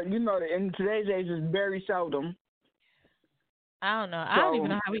 but you know, in today's age, it's very seldom. I don't know. I don't even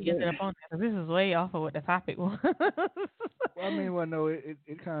know how we ended up on this. This is way off of what the topic was. Well, I mean, well, no, it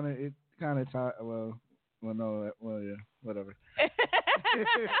kind of yeah, whatever.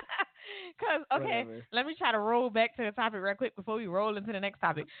 Because, okay, let me try to roll back to the topic real quick before we roll into the next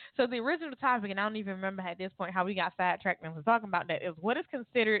topic. So the original topic, and I don't even remember at this point how we got sidetracked and was talking about that, is what is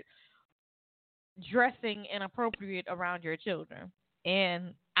considered dressing inappropriate around your children.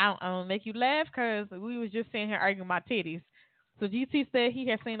 And I'm going to make you laugh because we was just sitting here arguing about titties. So GT said he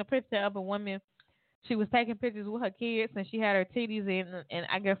had seen a picture of a woman. She was taking pictures with her kids, and she had her titties in and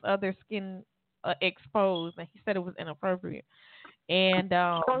I guess other skin exposed, and he said it was inappropriate. And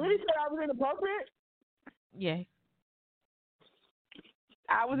so he said I was inappropriate? Yeah.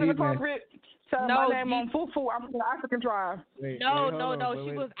 I was inappropriate? So no, my name on Fufu, I'm from the African tribe. No,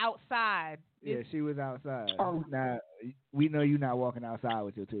 she was outside. Yeah, she was outside. Now, we know you're not walking outside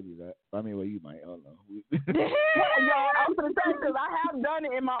with your titties, right? I mean, well, you might. I don't know. I'm going to say, because I have done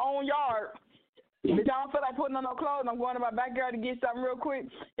it in my own yard. If y'all don't feel like putting on no clothes, I'm going to my backyard to get something real quick.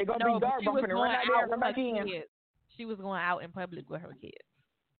 It's going to be dark. I'm going to run out there and come back in. She was going out in public with her kids.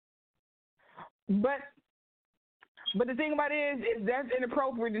 But the thing about it is that's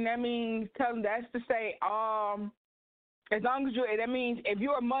inappropriate, and that means that's to say, as long as that means if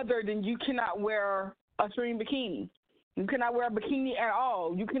you're a mother, then you cannot wear a string bikini. You cannot wear a bikini at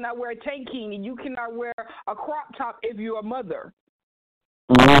all. You cannot wear a tankini. You cannot wear a crop top if you're a mother.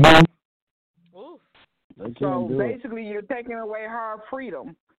 Mm-hmm. So basically, you're taking away her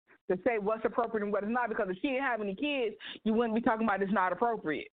freedom to say what's appropriate and what is not, because if she didn't have any kids, you wouldn't be talking about it's not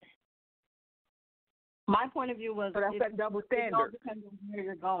appropriate. My point of view was that's that double standard. It all depends on where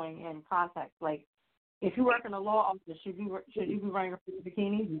you're going in context. Like, if you work in a law office, should you be wearing a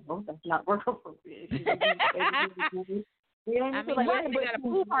bikini? No, that's not work appropriate. I mean, what if they got a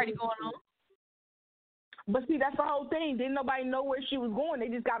pool party going on? But see, that's the whole thing. Didn't nobody know where she was going. They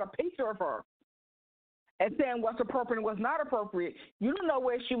just got a picture of her and saying what's appropriate and what's not appropriate. You don't know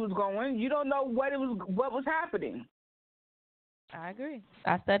where she was going. You don't know what was happening. I agree.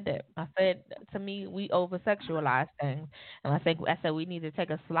 I said that. I said, to me, we over-sexualize things. And I said we need to take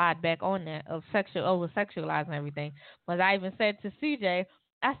a slide back on that of over-sexualizing everything. But I even said to CJ,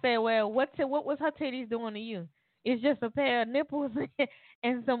 I said, well, what was her titties doing to you? It's just a pair of nipples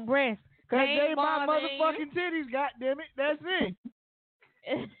and some breasts. Because they my motherfucking titties, goddammit. That's it.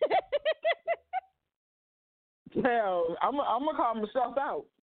 Hell, I'm going to call myself out.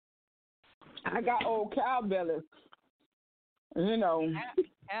 I got old cow bellies. You know.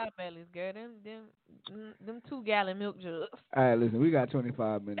 Cow bellies, girl. Them 2-gallon milk jugs. All right, listen, we got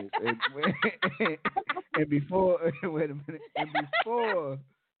 25 minutes. And before, wait a minute. And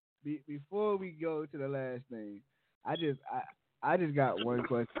before we go to the last thing, I just got one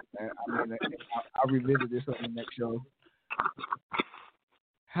question. I mean, I'll revisit this on the next show.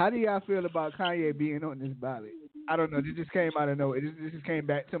 How do y'all feel about Kanye being on this ballot? I don't know. This just came out of nowhere. This just came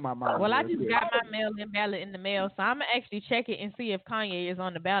back to my mind. Well, I just got my mail-in ballot in the mail, so I'm going to actually check it and see if Kanye is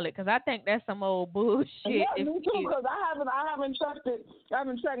on the ballot, because I think that's some old bullshit. Yeah, me too, because I haven't checked it. I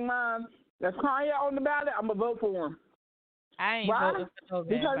haven't checked mine. If Kanye on the ballot, I'm going to vote for him. I ain't voting for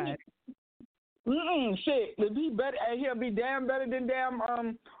nobody. Shit. If he better, he'll be damn better than damn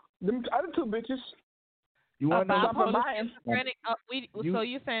them other two bitches. You want to know schizophrenic? So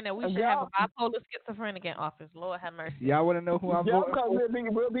you're saying that we should have a bipolar schizophrenic in office? Lord have mercy. Y'all want to know who I'm voting for?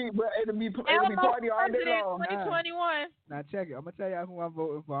 It'll be party all day long. 2021. Now check it. I'm gonna tell y'all who I'm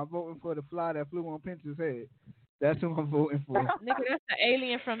voting for. I'm voting for the fly that flew on Pinter's head. That's who I'm voting for. Nigga, that's the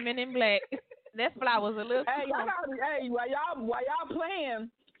alien from Men in Black. That fly was a little. While y'all playing.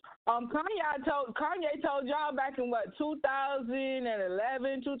 Kanye told y'all back in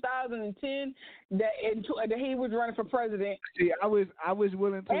 2011, 2010 that he was running for president. See, I was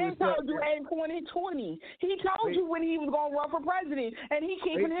willing to. And told you in 2020. He told you when he was gonna run for president, and he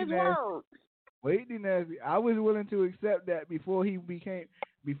keeping his word. Wait, Nancy, I was willing to accept that before he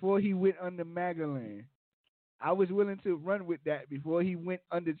went under MAGA land. I was willing to run with that before he went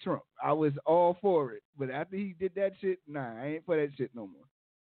under Trump. I was all for it, but after he did that shit, nah, I ain't for that shit no more.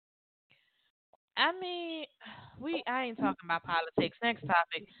 I mean, I ain't talking about politics. Next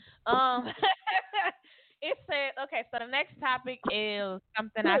topic. It said, okay, so the next topic is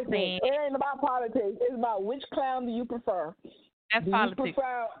something I seen. It ain't about politics. It's about which clown do you prefer. That's do politics. You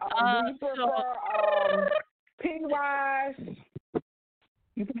prefer Pennywise?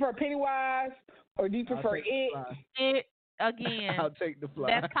 You prefer Pennywise, or do you prefer it? It again. I'll take the fly.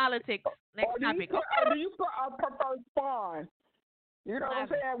 That's politics. Next topic. Or do you prefer Spawn? You know what I'm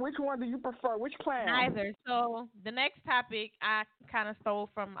saying? Which one do you prefer? Which clown? Neither. So the next topic I kind of stole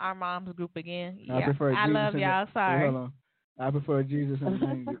from our mom's group again. I love y'all. Sorry. Hold on. I prefer Jesus and the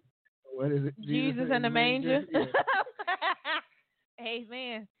manger. What is it? Jesus and the manger. Yeah.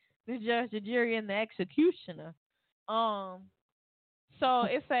 Amen. The judge, the jury, and the executioner. So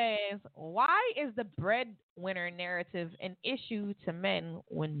it says, why is the breadwinner narrative an issue to men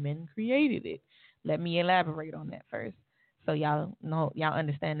when men created it? Let me elaborate on that first, so y'all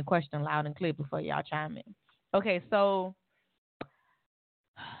understand the question loud and clear before y'all chime in. Okay, so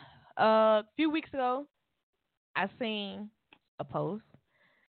a few weeks ago, I seen a post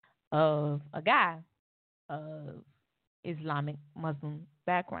of a guy of Islamic Muslim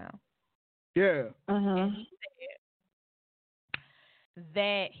background. Yeah. And he said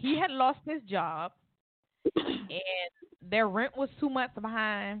that he had lost his job and their rent was 2 months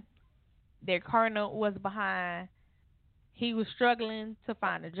behind, their car note was behind. He was struggling to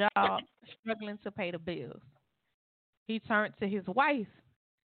find a job, struggling to pay the bills. He turned to his wife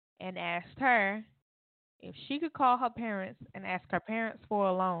and asked her if she could call her parents and ask her parents for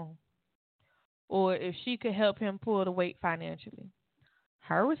a loan, or if she could help him pull the weight financially.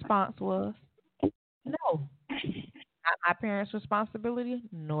 Her response was, no, not my parents' responsibility,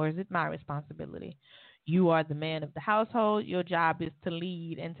 nor is it my responsibility. You are the man of the household. Your job is to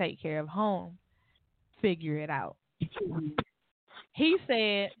lead and take care of home. Figure it out. He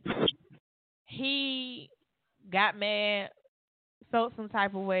said he got mad, felt some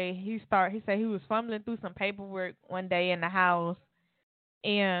type of way. He said he was fumbling through some paperwork one day in the house,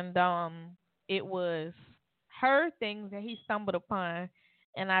 and it was her things that he stumbled upon,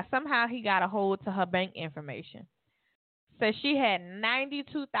 and somehow he got a hold to her bank information. So she had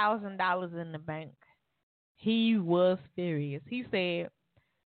 $92,000 in the bank. He was furious. He said,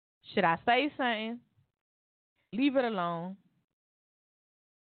 should I say something? Leave it alone.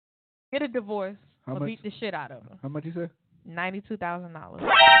 Get a divorce or beat the shit out of her. How much you say? $92,000.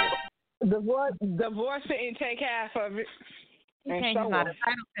 Divorce it and take half of it. He's not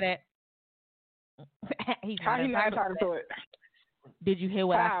entitled to that. He's not entitled to it. Did you hear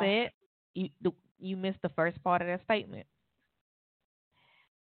what I said? You missed the first part of that statement.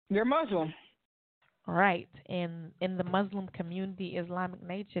 They're Muslim. Right. And in the Muslim community, Islamic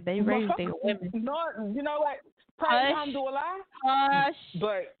nature, they raise their women. No, you know what?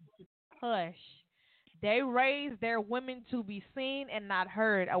 Hush. They raise their women to be seen and not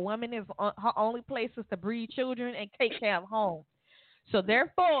heard. A woman is her only place is to breed children and take care of home. So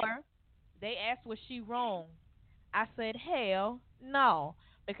therefore, they asked, was she wrong? I said, hell no,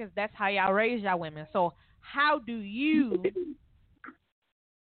 because that's how y'all raise y'all women. So how do you,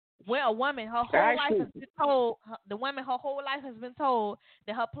 when a woman, her whole life has been told, her whole life has been told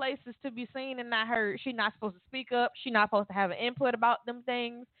that her place is to be seen and not heard. She's not supposed to speak up. She's not supposed to have an input about them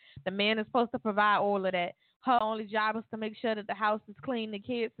things. The man is supposed to provide all of that. Her only job is to make sure that the house is clean, the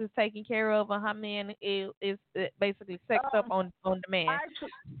kids is taken care of, and her man is basically sexed up on the man.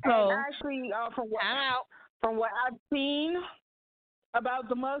 From what I've seen about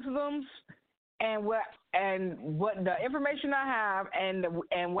the Muslims and what the information I have and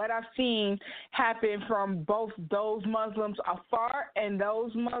what I've seen happen from both those Muslims afar and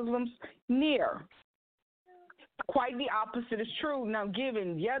those Muslims near. Quite the opposite is true. Now,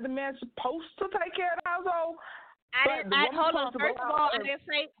 given, the man's supposed to take care of the household. Hold on.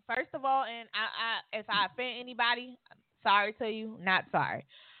 First of all, and if I offend anybody, sorry to you, not sorry.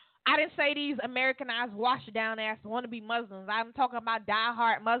 I didn't say these Americanized, washed down ass wannabe Muslims. I'm talking about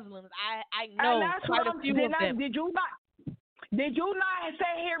diehard Muslims. I know quite a few of them. Did you not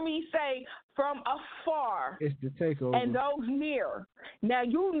hear me say from afar? It's the takeover. And those near. Now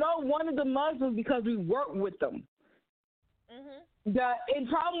you know one of the Muslims because we work with them. Mm-hmm. The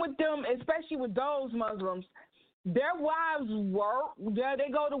problem with them, especially with those Muslims, their wives work. They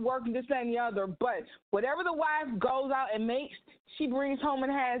go to work and this and the other. But whatever the wife goes out and makes, she brings home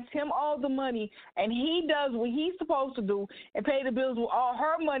and has him all the money, and he does what he's supposed to do and pay the bills with all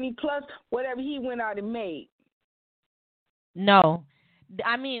her money plus whatever he went out and made. No,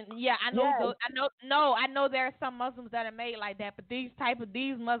 I mean, yeah, I know. Yes. I know there are some Muslims that are made like that, but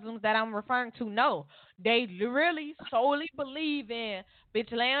these Muslims that I'm referring to, no, they really solely believe in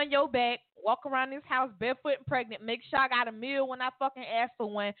bitch lay on your back, walk around this house barefoot and pregnant, make sure I got a meal when I fucking ask for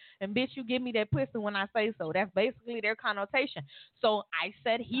one, and bitch you give me that pussy when I say so. That's basically their connotation. So I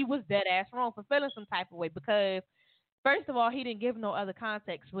said he was dead ass wrong for feeling some type of way because. First of all, he didn't give no other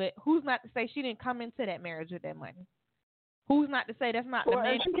context. But who's not to say she didn't come into that marriage with that money? Who's not to say that's not the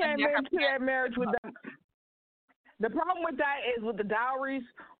man? She came into that marriage with them. The problem with that is with the dowries,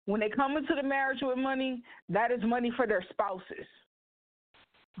 when they come into the marriage with money, that is money for their spouses.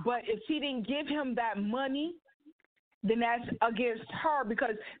 But if she didn't give him that money, then that's against her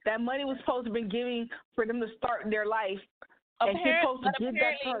because that money was supposed to be giving for them to start their life. And she's supposed to give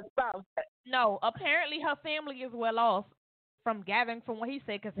that to her spouse. No, apparently her family is well off from gathering from what he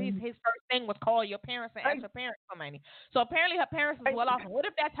said because his first thing was call your parents and ask your parents for money. So apparently her parents is well off. What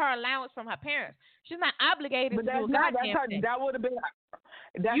if that's her allowance from her parents? She's not obligated to do a goddamn thing. That would have been.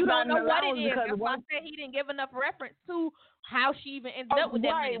 You don't know what it is. That's why I said he didn't give enough reference to how she even ended up with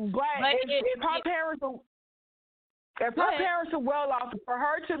that money. But if her parents are well off, for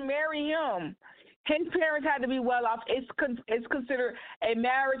her to marry him, his parents had to be well off. It's considered a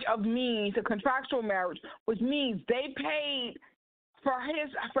marriage of means, a contractual marriage, which means they paid for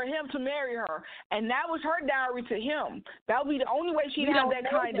him to marry her, and that was her dowry to him. That would be the only way she'd have that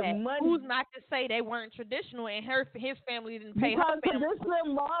kind of money. Who's not to say they weren't traditional and his family didn't pay because her family? Because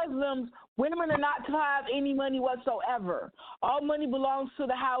traditional Muslims, women are not to have any money whatsoever. All money belongs to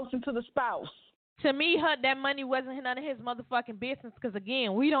the house and to the spouse. To me, that money wasn't none of his motherfucking business because,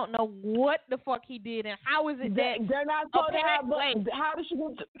 again, we don't know what the fuck he did and how is it that they're not supposed to have money. How does she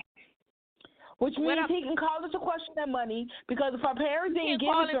get to, which means he can call us to question that money because if her parents didn't give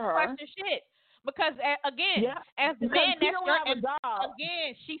it to her. Question shit. Because, again, as the man,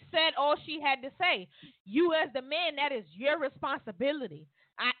 again, she said all she had to say. You as the man, that is your responsibility.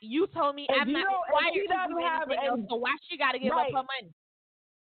 You told me I'm not required to do anything else, so why she got to give up her money?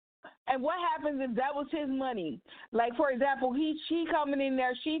 And what happens if that was his money? Like, for example, she coming in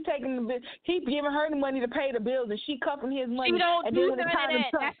there, he giving her the money to pay the bills, and she cuffing his money. She don't do none of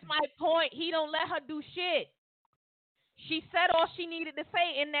that. That's my point. He don't let her do shit. She said all she needed to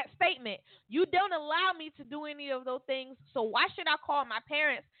say in that statement. You don't allow me to do any of those things, so why should I call my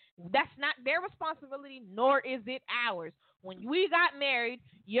parents? That's not their responsibility, nor is it ours. When we got married,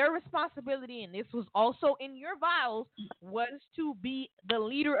 your responsibility, and this was also in your vows, was to be the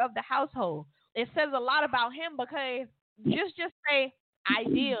leader of the household. It says a lot about him because just say,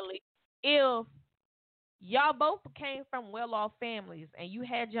 ideally, if y'all both came from well-off families and you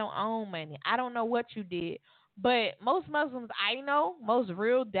had your own money, I don't know what you did, but most Muslims I know, most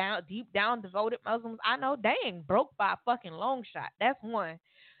real deep down devoted Muslims I know, they ain't broke by a fucking long shot. That's one.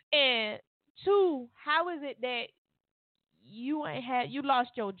 And two, how is it that you lost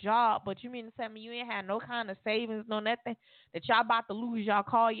your job, but you mean to tell me you ain't had no kind of savings, no nothing, that y'all about to lose y'all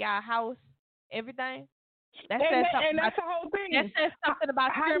car, y'all house, everything? That says something and that's the whole thing. That says something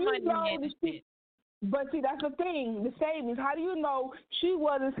about your money. But see, that's the thing, the savings. How do you know she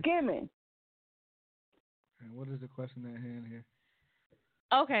wasn't skimming? And what is the question at hand here?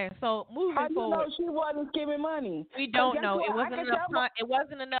 Okay, so moving forward. How do you know she wasn't skimming money? We don't know. It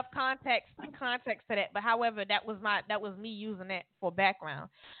wasn't enough context to that. But however, that was me using that for background.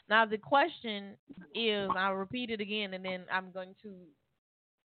 Now the question is, I'll repeat it again, and then I'm going to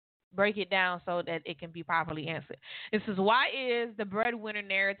break it down so that it can be properly answered. This is, why is the breadwinner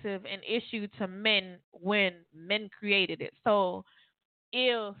narrative an issue to men when men created it? So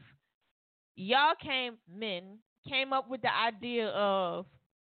if y'all men came up with the idea of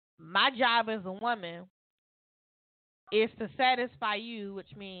my job as a woman is to satisfy you, which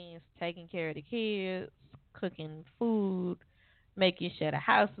means taking care of the kids, cooking food, making sure the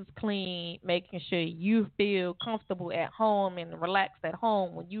house is clean, making sure you feel comfortable at home and relaxed at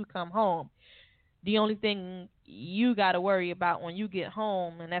home when you come home. The only thing you got to worry about when you get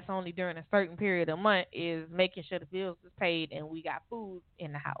home, and that's only during a certain period of month, is making sure the bills is paid and we got food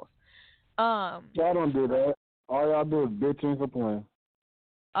in the house. Y'all don't do that. All y'all do is bitch and complain.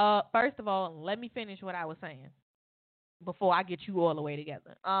 First of all, let me finish what I was saying before I get you all the way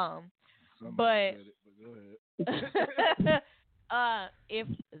together. But go ahead. if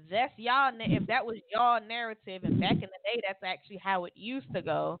that was y'all narrative, and back in the day, that's actually how it used to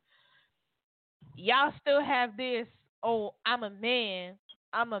go. Y'all still have this, I'm a man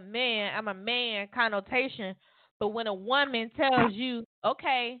connotation. But when a woman tells you,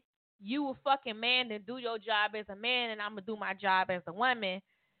 okay, you a fucking man, then do your job as a man, and I'm going to do my job as a woman,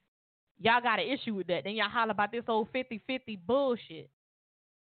 y'all got an issue with that. Then y'all holler about this old 50-50 bullshit.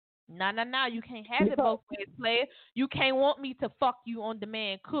 No. You can't have it both ways, player. You can't want me to fuck you on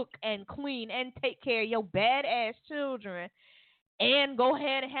demand, cook and clean and take care of your badass children, and go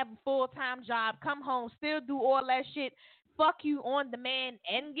ahead and have a full-time job, come home, still do all that shit, fuck you on demand,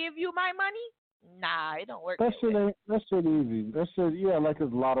 and give you my money? Nah, it don't work. That shit easy. That shit, like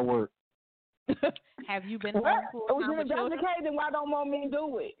it's a lot of work. Have you been home full-time with children? That's the case, then why don't more men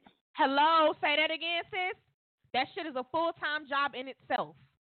do it? Hello? Say that again, sis? That shit is a full-time job in itself.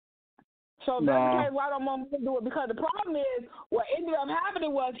 So that's the case, why don't more men do it? Because the problem is, what ended up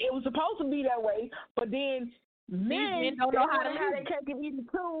happening was it was supposed to be that way, but then men don't know how to have their cake and eat it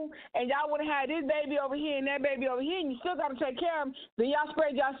too, and y'all would have had this baby over here and that baby over here, and you still got to take care of them. Then y'all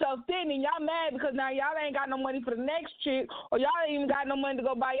spread yourself thin, and y'all mad because now y'all ain't got no money for the next chick, or y'all ain't even got no money to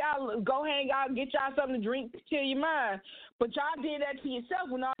go buy y'all, go hang out, get y'all something to drink, chill your mind. But y'all did that to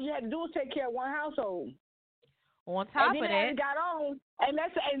yourself when all you had to do was take care of one household. On top of that, it got on, and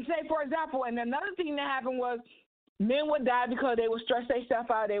say for example, and another thing that happened was men would die because they would stress themselves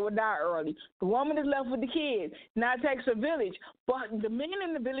out. They would die early. The woman is left with the kids. Now it takes a village, but the men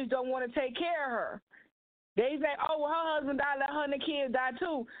in the village don't want to take care of her. They say, "Oh, well, her husband died, let her and the kids die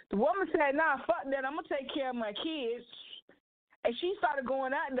too." The woman said, "Nah, fuck that. I'm gonna take care of my kids." And she started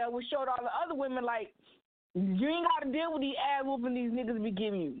going out there, which showed all the other women like, you ain't got to deal with these ass whooping these niggas be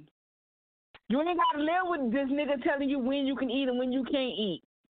giving you. You ain't got to live with this nigga telling you when you can eat and when you can't eat.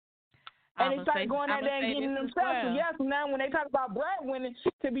 And they started going out there and getting themselves. Well. So yes, now when they talk about breadwinning,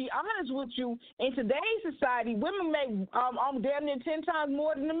 to be honest with you, in today's society, women make damn near 10 times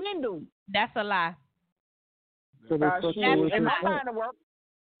more than the men do. That's a lie. Am I lying to work?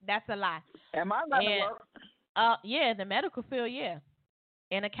 That's a lie. Am I lying to work? Yeah, the medical field, yeah.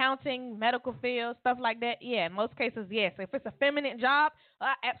 In accounting, medical field, stuff like that, yeah. In most cases, yes. If it's a feminine job,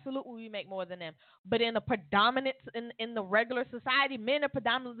 absolutely we make more than them. But in the predominant, in the regular society, men are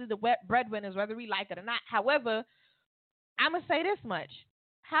predominantly the breadwinners, whether we like it or not. However, I'm going to say this much.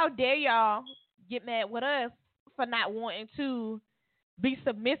 How dare y'all get mad with us for not wanting to be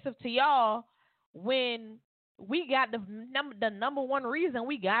submissive to y'all when we got the number one reason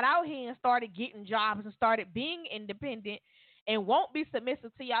we got out here and started getting jobs and started being independent and won't be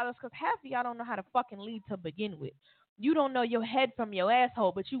submissive to y'all is because half of y'all don't know how to fucking lead to begin with. You don't know your head from your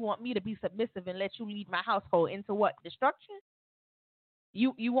asshole, but you want me to be submissive and let you lead my household into what? Destruction?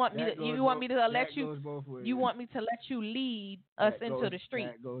 You want me to let you lead us into the street.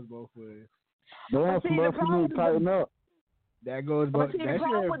 That goes both ways. That's enough for me to tighten up. That goes both.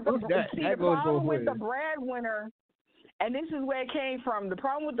 That goes both ways. With the breadwinner, and this is where it came from. The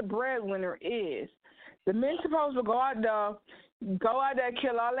problem with the breadwinner is the men supposed to go out there,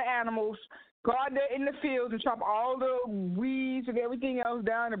 kill all the animals, go out there in the fields and chop all the weeds and everything else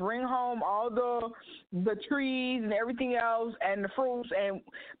down and bring home all the trees and everything else and the fruits. And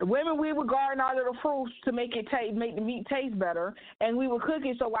the women, we would garden all of the fruits to make the meat taste better, and we would cook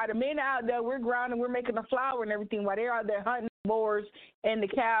it. So while the men are out there, we're grinding, we're making the flour and everything, while they're out there hunting the boars and the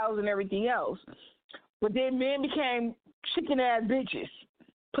cows and everything else. But then men became chicken ass bitches,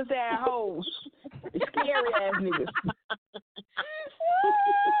 pussy ass hoes, scary ass niggas.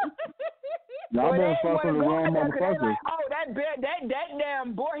 Y'all been fucking the wrong motherfuckers. Like, oh, that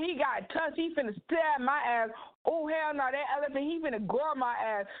damn boy, he got touched. He finna stab my ass. Oh, hell no, that elephant, he finna gore my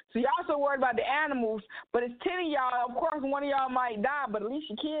ass. So y'all so worried about the animals, but it's 10 of y'all. Of course, one of y'all might die, but at least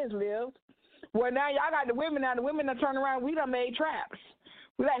your kids lived. Well, now y'all got the women. Now the women that turn around, we done made traps.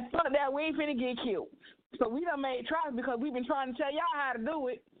 We like, fuck that, we ain't finna get killed. So we done made traps because we've been trying to tell y'all how to do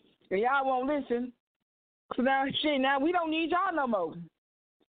it, and y'all won't listen. So now, now we don't need y'all no more.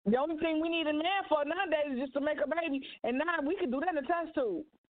 The only thing we need a man for nowadays is just to make a baby, and now we can do that in a test tube.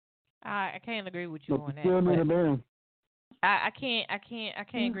 I can't agree with you on that. I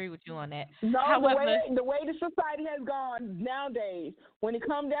can't agree with you on that. No, the way the society has gone nowadays, when it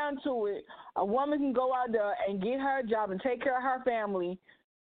comes down to it, a woman can go out there and get her job and take care of her family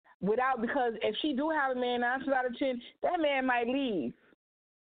because if she do have a man 9 out of 10, that man might leave.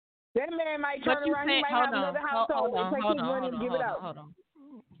 That man might turn around. He might have another household and take his money and give it out. Hold on.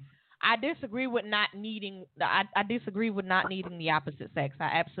 I disagree with not needing. I disagree with not needing the opposite sex. I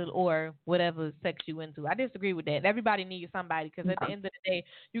absolutely, or whatever sex you into. I disagree with that. Everybody needs somebody because at the end of the day,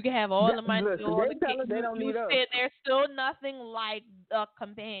 you can have all the money, all the kids. There's still nothing like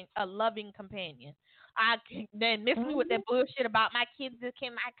a loving companion. Then miss me with that bullshit about my kids is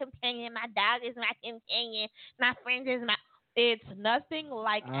my companion, my dog is my companion, my friend is my. It's nothing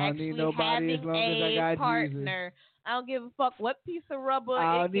like I don't need actually nobody as having long as I a got partner. I don't give a fuck what piece of rubber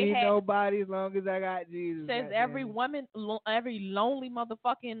I it don't need has. nobody as long as I got Jesus. Says goddamn every it. woman, every lonely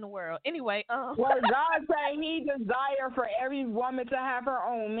motherfucker in the world. Anyway, Well, God say He desire for every woman to have her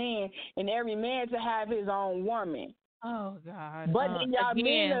own man, and every man to have his own woman. oh God. But then y'all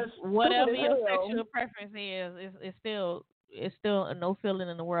mean Again, us whatever your stupid as hell. sexual preference is, it's still no feeling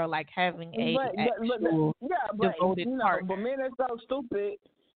in the world like having a But actual devoted partner. but men are so stupid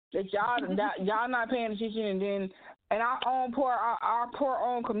that y'all not paying attention, and then in our poor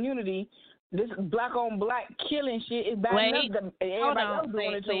own community, this black on black killing shit is bad enough. Everybody else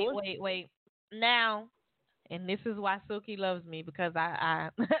doing it to us. Wait. Now, and this is why Silky loves me, because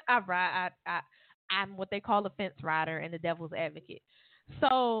I'm what they call a fence rider and the devil's advocate.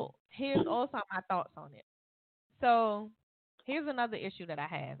 So here's also my thoughts on it. So here's another issue that I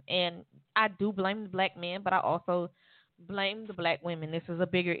have, and I do blame the black men, but I also blame the black women. This is a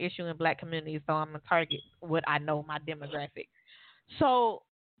bigger issue in black communities, so I'm gonna target what I know, my demographic. So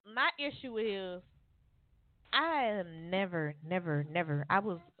my issue is I am never. I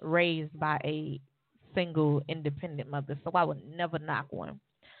was raised by a single independent mother, so I would never knock one.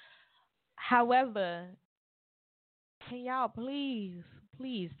 However, can y'all please,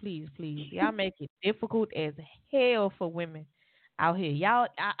 y'all make it difficult as hell for women out here. Y'all,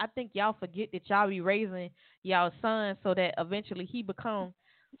 I think y'all forget that y'all be raising y'all son so that eventually he become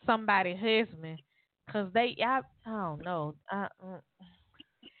somebody's husband. Cause I don't know.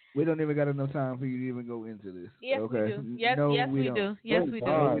 We don't even got enough time for you to even go into this. Yes, okay? we do. Yes, we do. Yes, we do.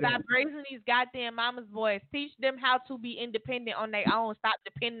 Stop raising these goddamn mama's boys. Teach them how to be independent on their own. Stop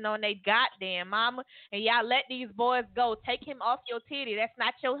depending on their goddamn mama. And y'all let these boys go. Take him off your titty. That's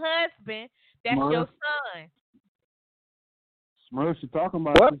not your husband. That's your son. Smurf, she talking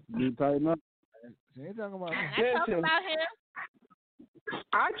about what? You tighten up. She ain't talking about him. I'm talking about him.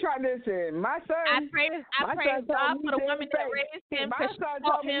 I try this in my son. I praise God for the woman that raised him. My son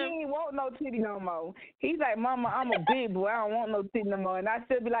told me he ain't want no titty no more. He's like, Mama, I'm a big boy. I don't want no titty no more. And I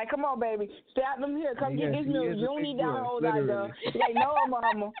still be like, come on, baby, strap them here. Come get this milk. You don't need that whole like that. He's like, no,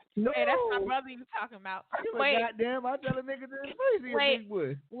 Mama. No. Hey, that's my brother you talking about. Wait, goddamn, I tell a nigga this face. He a big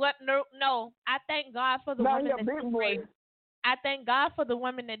boy. What? No. I thank God for the woman that did raise. I thank God for the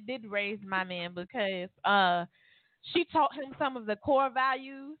woman that did raise my man, because she taught him some of the core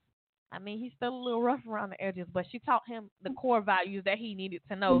values. I mean, he's still a little rough around the edges, but she taught him the core values that he needed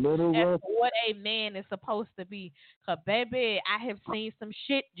to know as what a man is supposed to be. 'Cause baby, I have seen some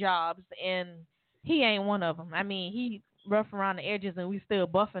shit jobs, and he ain't one of them. I mean, he rough around the edges, and we still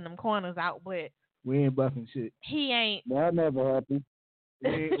buffing them corners out, but we ain't buffing shit. He ain't. That never happened. We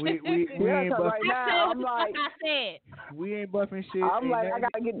ain't buffing. Right now, I'm like, I said, we ain't buffing shit. I'm like, I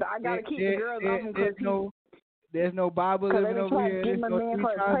gotta keep the girls off him because there's no Bible living over here. There's no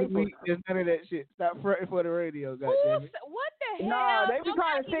 3 times a week. There's none of that shit. Stop fronting for the radio, goddamn it. What the hell? Nah, they be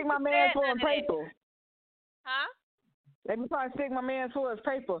trying to stick my man for his paper. Huh? They be trying to stick my man for his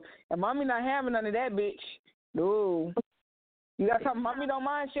paper. And mommy not having none of that, bitch. No. You got something. Mommy don't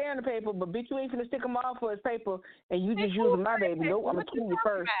mind sharing the paper, but bitch, you ain't finna stick him off for his paper, and you just using my baby. Nope, I'm gonna kill you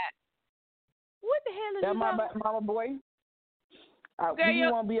first. What the hell is that? My mama boy. Girl, he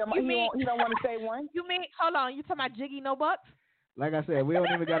won't be. He don't want to say one. You mean? Hold on. You talking about Jiggy No Bucks? Like I said, we don't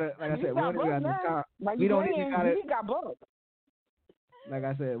even gotta. Like I said, we don't even got enough time. We don't even gotta. He got bucks. Like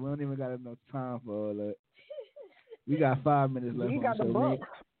I said, we don't even got enough time for all that. We got 5 minutes left. He got the bucks.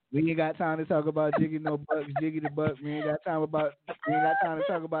 We ain't got time to talk about Jiggy No Bucks, Jiggy the Buck. We ain't got time to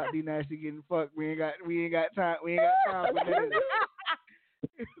talk about D Nasty getting fucked. We ain't got time for that.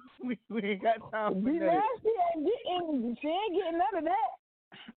 we ain't got time for D that. Nasty she ain't getting none of that.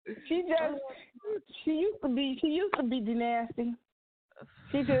 She used to be D Nasty.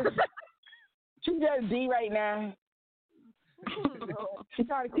 She just D right now. She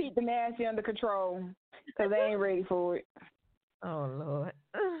trying to keep the nasty under control because they ain't ready for it. Oh Lord.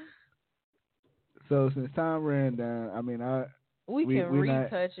 So since time ran down, I mean, we can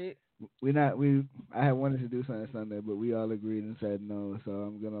retouch it. I had wanted to do something Sunday, but we all agreed and said no. So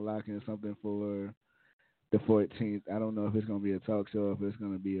I'm gonna lock in something for the 14th. I don't know if it's gonna be a talk show, if it's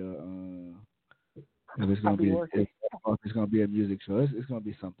gonna be it's gonna be a music show. It's gonna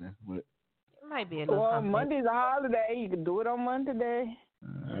be something. But it might be a little something. Monday's a holiday. You can do it on Monday.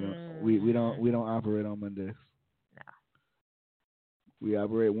 We don't operate on Mondays. We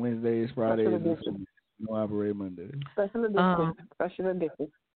operate Wednesdays, Fridays, and Sundays. We don't operate Mondays. Special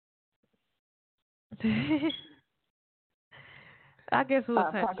edition. I guess we'll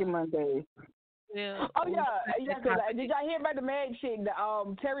touch Pocket Mondays. Yeah. Oh yeah. Did y'all hear about the Meg shit?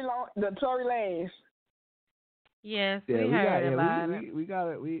 The Tory Lanez. Yes, Yeah, we heard about it. we got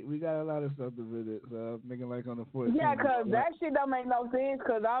a lot of stuff to visit. So I'm thinking like on the 14th. Yeah, because that shit don't make no sense.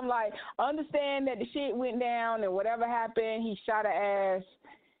 Because I'm like, understand that the shit went down and whatever happened, he shot her ass.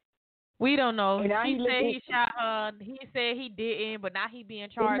 We don't know. And now He said he shot her. He said he didn't, but now he being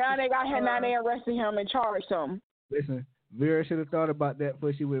charged. And now they got him. Now they arrested him and charged him. Listen, Vera should have thought about that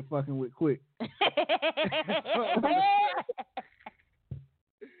before she went fucking with Quick.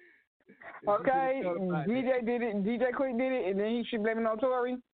 Okay, DJ did it. DJ Quick did it, and then he should blame it on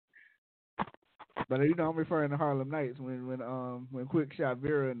Tory. But you know, I'm referring to Harlem Nights when Quick shot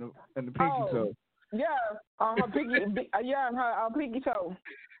Vera in the pinky toe. Yeah, her pinky. Her pinky toe.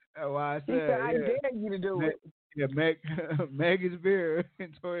 That's why I said. He said, "I dare you to do it." Yeah, Meg is Vera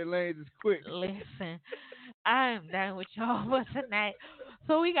and Tory Lanez is Quick. Listen, I am done with y'all for tonight.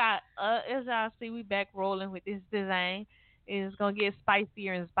 So we got, as y'all see, we back rolling with this design. It's going to get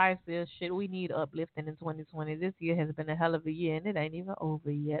spicier and spicier. Shit, we need uplifting in 2020. This year has been a hell of a year, and it ain't even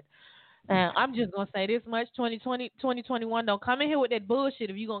over yet. I'm just going to say this much. 2021, don't come in here with that bullshit.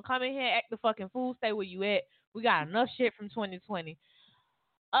 If you're going to come in here and act the fucking fool, stay where you at. We got enough shit from 2020.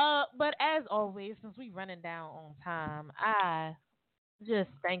 But as always, since we running down on time, I just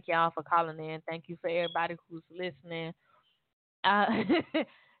thank y'all for calling in. Thank you for everybody who's listening.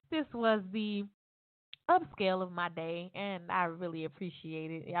 This was the upscale of my day, and I really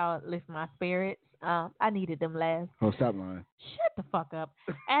appreciate it. Y'all lift my spirits. I needed them last. Oh, stop lying. Shut the fuck up.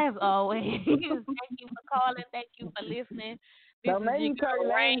 As always, thank you for calling. Thank you for listening. This Don't make me Tory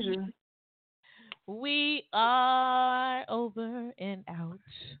Lanez. We are over and out.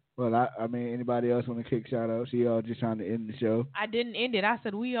 Well, I mean, anybody else want to kick shout out? She all just trying to end the show. I didn't end it. I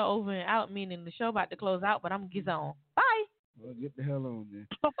said we are over and out, meaning the show about to close out, but I'm going to get on. Bye. Well, get the hell on then.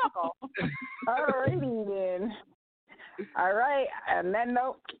 Fuck off. Alrighty then. All right. On that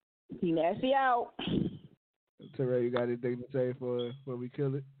note, T Nasty out. Terrell, you got anything to say before we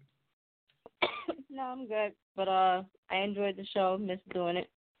kill it? No, I'm good. But I enjoyed the show. Missed doing it.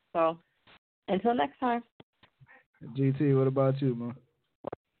 So until next time. GT, what about you, man?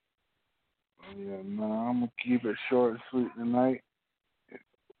 Yeah, man, I'm going to keep it short and sweet tonight.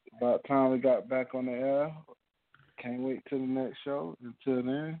 About time we got back on the air. Can't wait till the next show. Until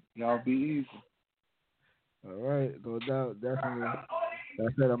then, y'all be easy. All right, no doubt, definitely. Like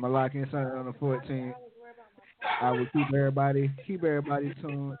I said, I'm going to lock in something on the 14th. I will keep everybody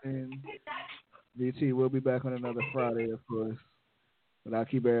tuned, and BT will be back on another Friday, of course. But I'll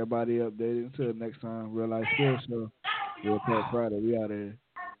keep everybody updated until next time. Real Life Skill Show. Real Talk Friday. We out of here.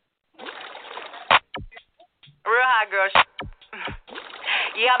 Real hot girl.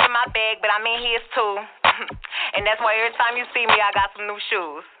 Yeah, I'm in my bag, but I'm in his too. And that's why every time you see me, I got some new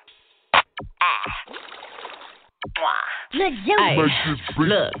shoes. Hey,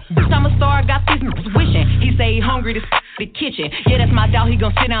 look, bitch, I'm a star, got these niggas wishing. He say he hungry, this the kitchen. Yeah, that's my dog, he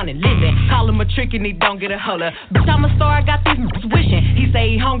gon' sit down and listen. Call him a trick and he don't get a holler. Bitch, I'm a star, got these niggas wishing. He say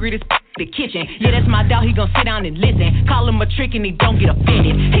he hungry, this the kitchen. Yeah, that's my dog, he gon' sit down and listen. Call him a trick and he don't get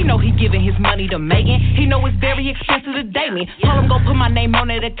offended. He know he giving his money to Megan. He know it's very expensive to date me. Told him go put my name on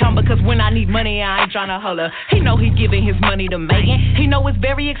that account because when I need money, I ain't tryna holler. He know he giving his money to Megan. He know it's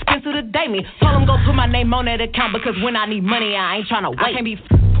very expensive to date me. Told him go put my name on that account because when I need money, I ain't tryna wait. I can't be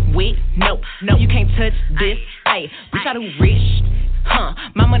with, no, you can't touch this. Ayy, bitch, I do rich,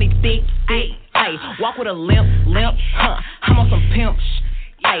 my money thick, ayy, walk with a limp, I'm on some pimp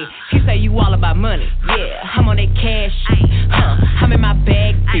ayy, he say you all about money, yeah, I'm on that cash, I'm in my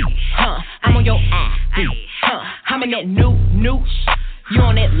bag, I'm on your ass, I'm in that new, you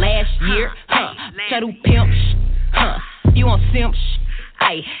on that last year, I do pimp, you on simp,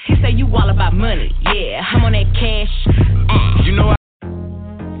 ayy, he say you all about money, yeah, I'm on that cash, you know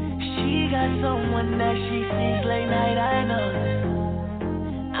she got someone that she sees late night, I know that.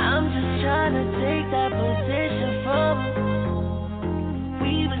 I'm just trying to take that position from her.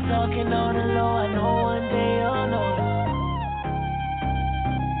 We been talking on the low, I know one day you'll notice.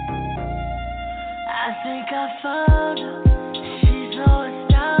 I think I found her, she's so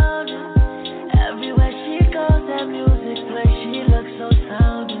astounding. Everywhere she goes, that music plays, she looks so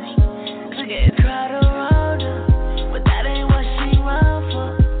soundish. Look at the crowd around her, but that ain't what she run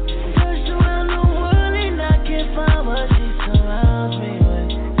for. Find what she surrounds me with.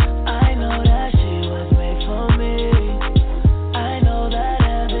 I know that she was made for me. I know that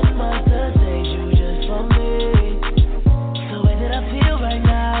heaven must have saved you just for me. So the way that I feel right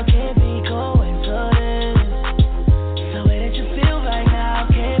now can't be coincidence. So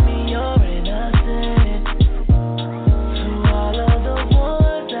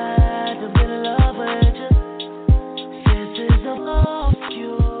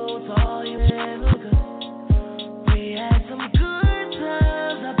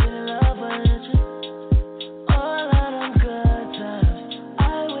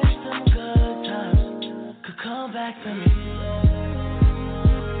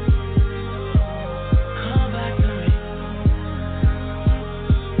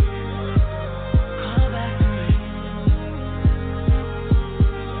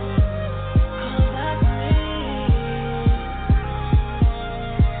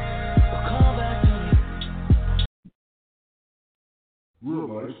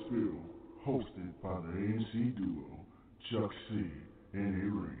Life Spill, hosted by the ANC duo, Chuck C and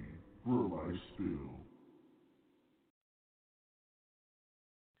A-Rain. Real Life Spill.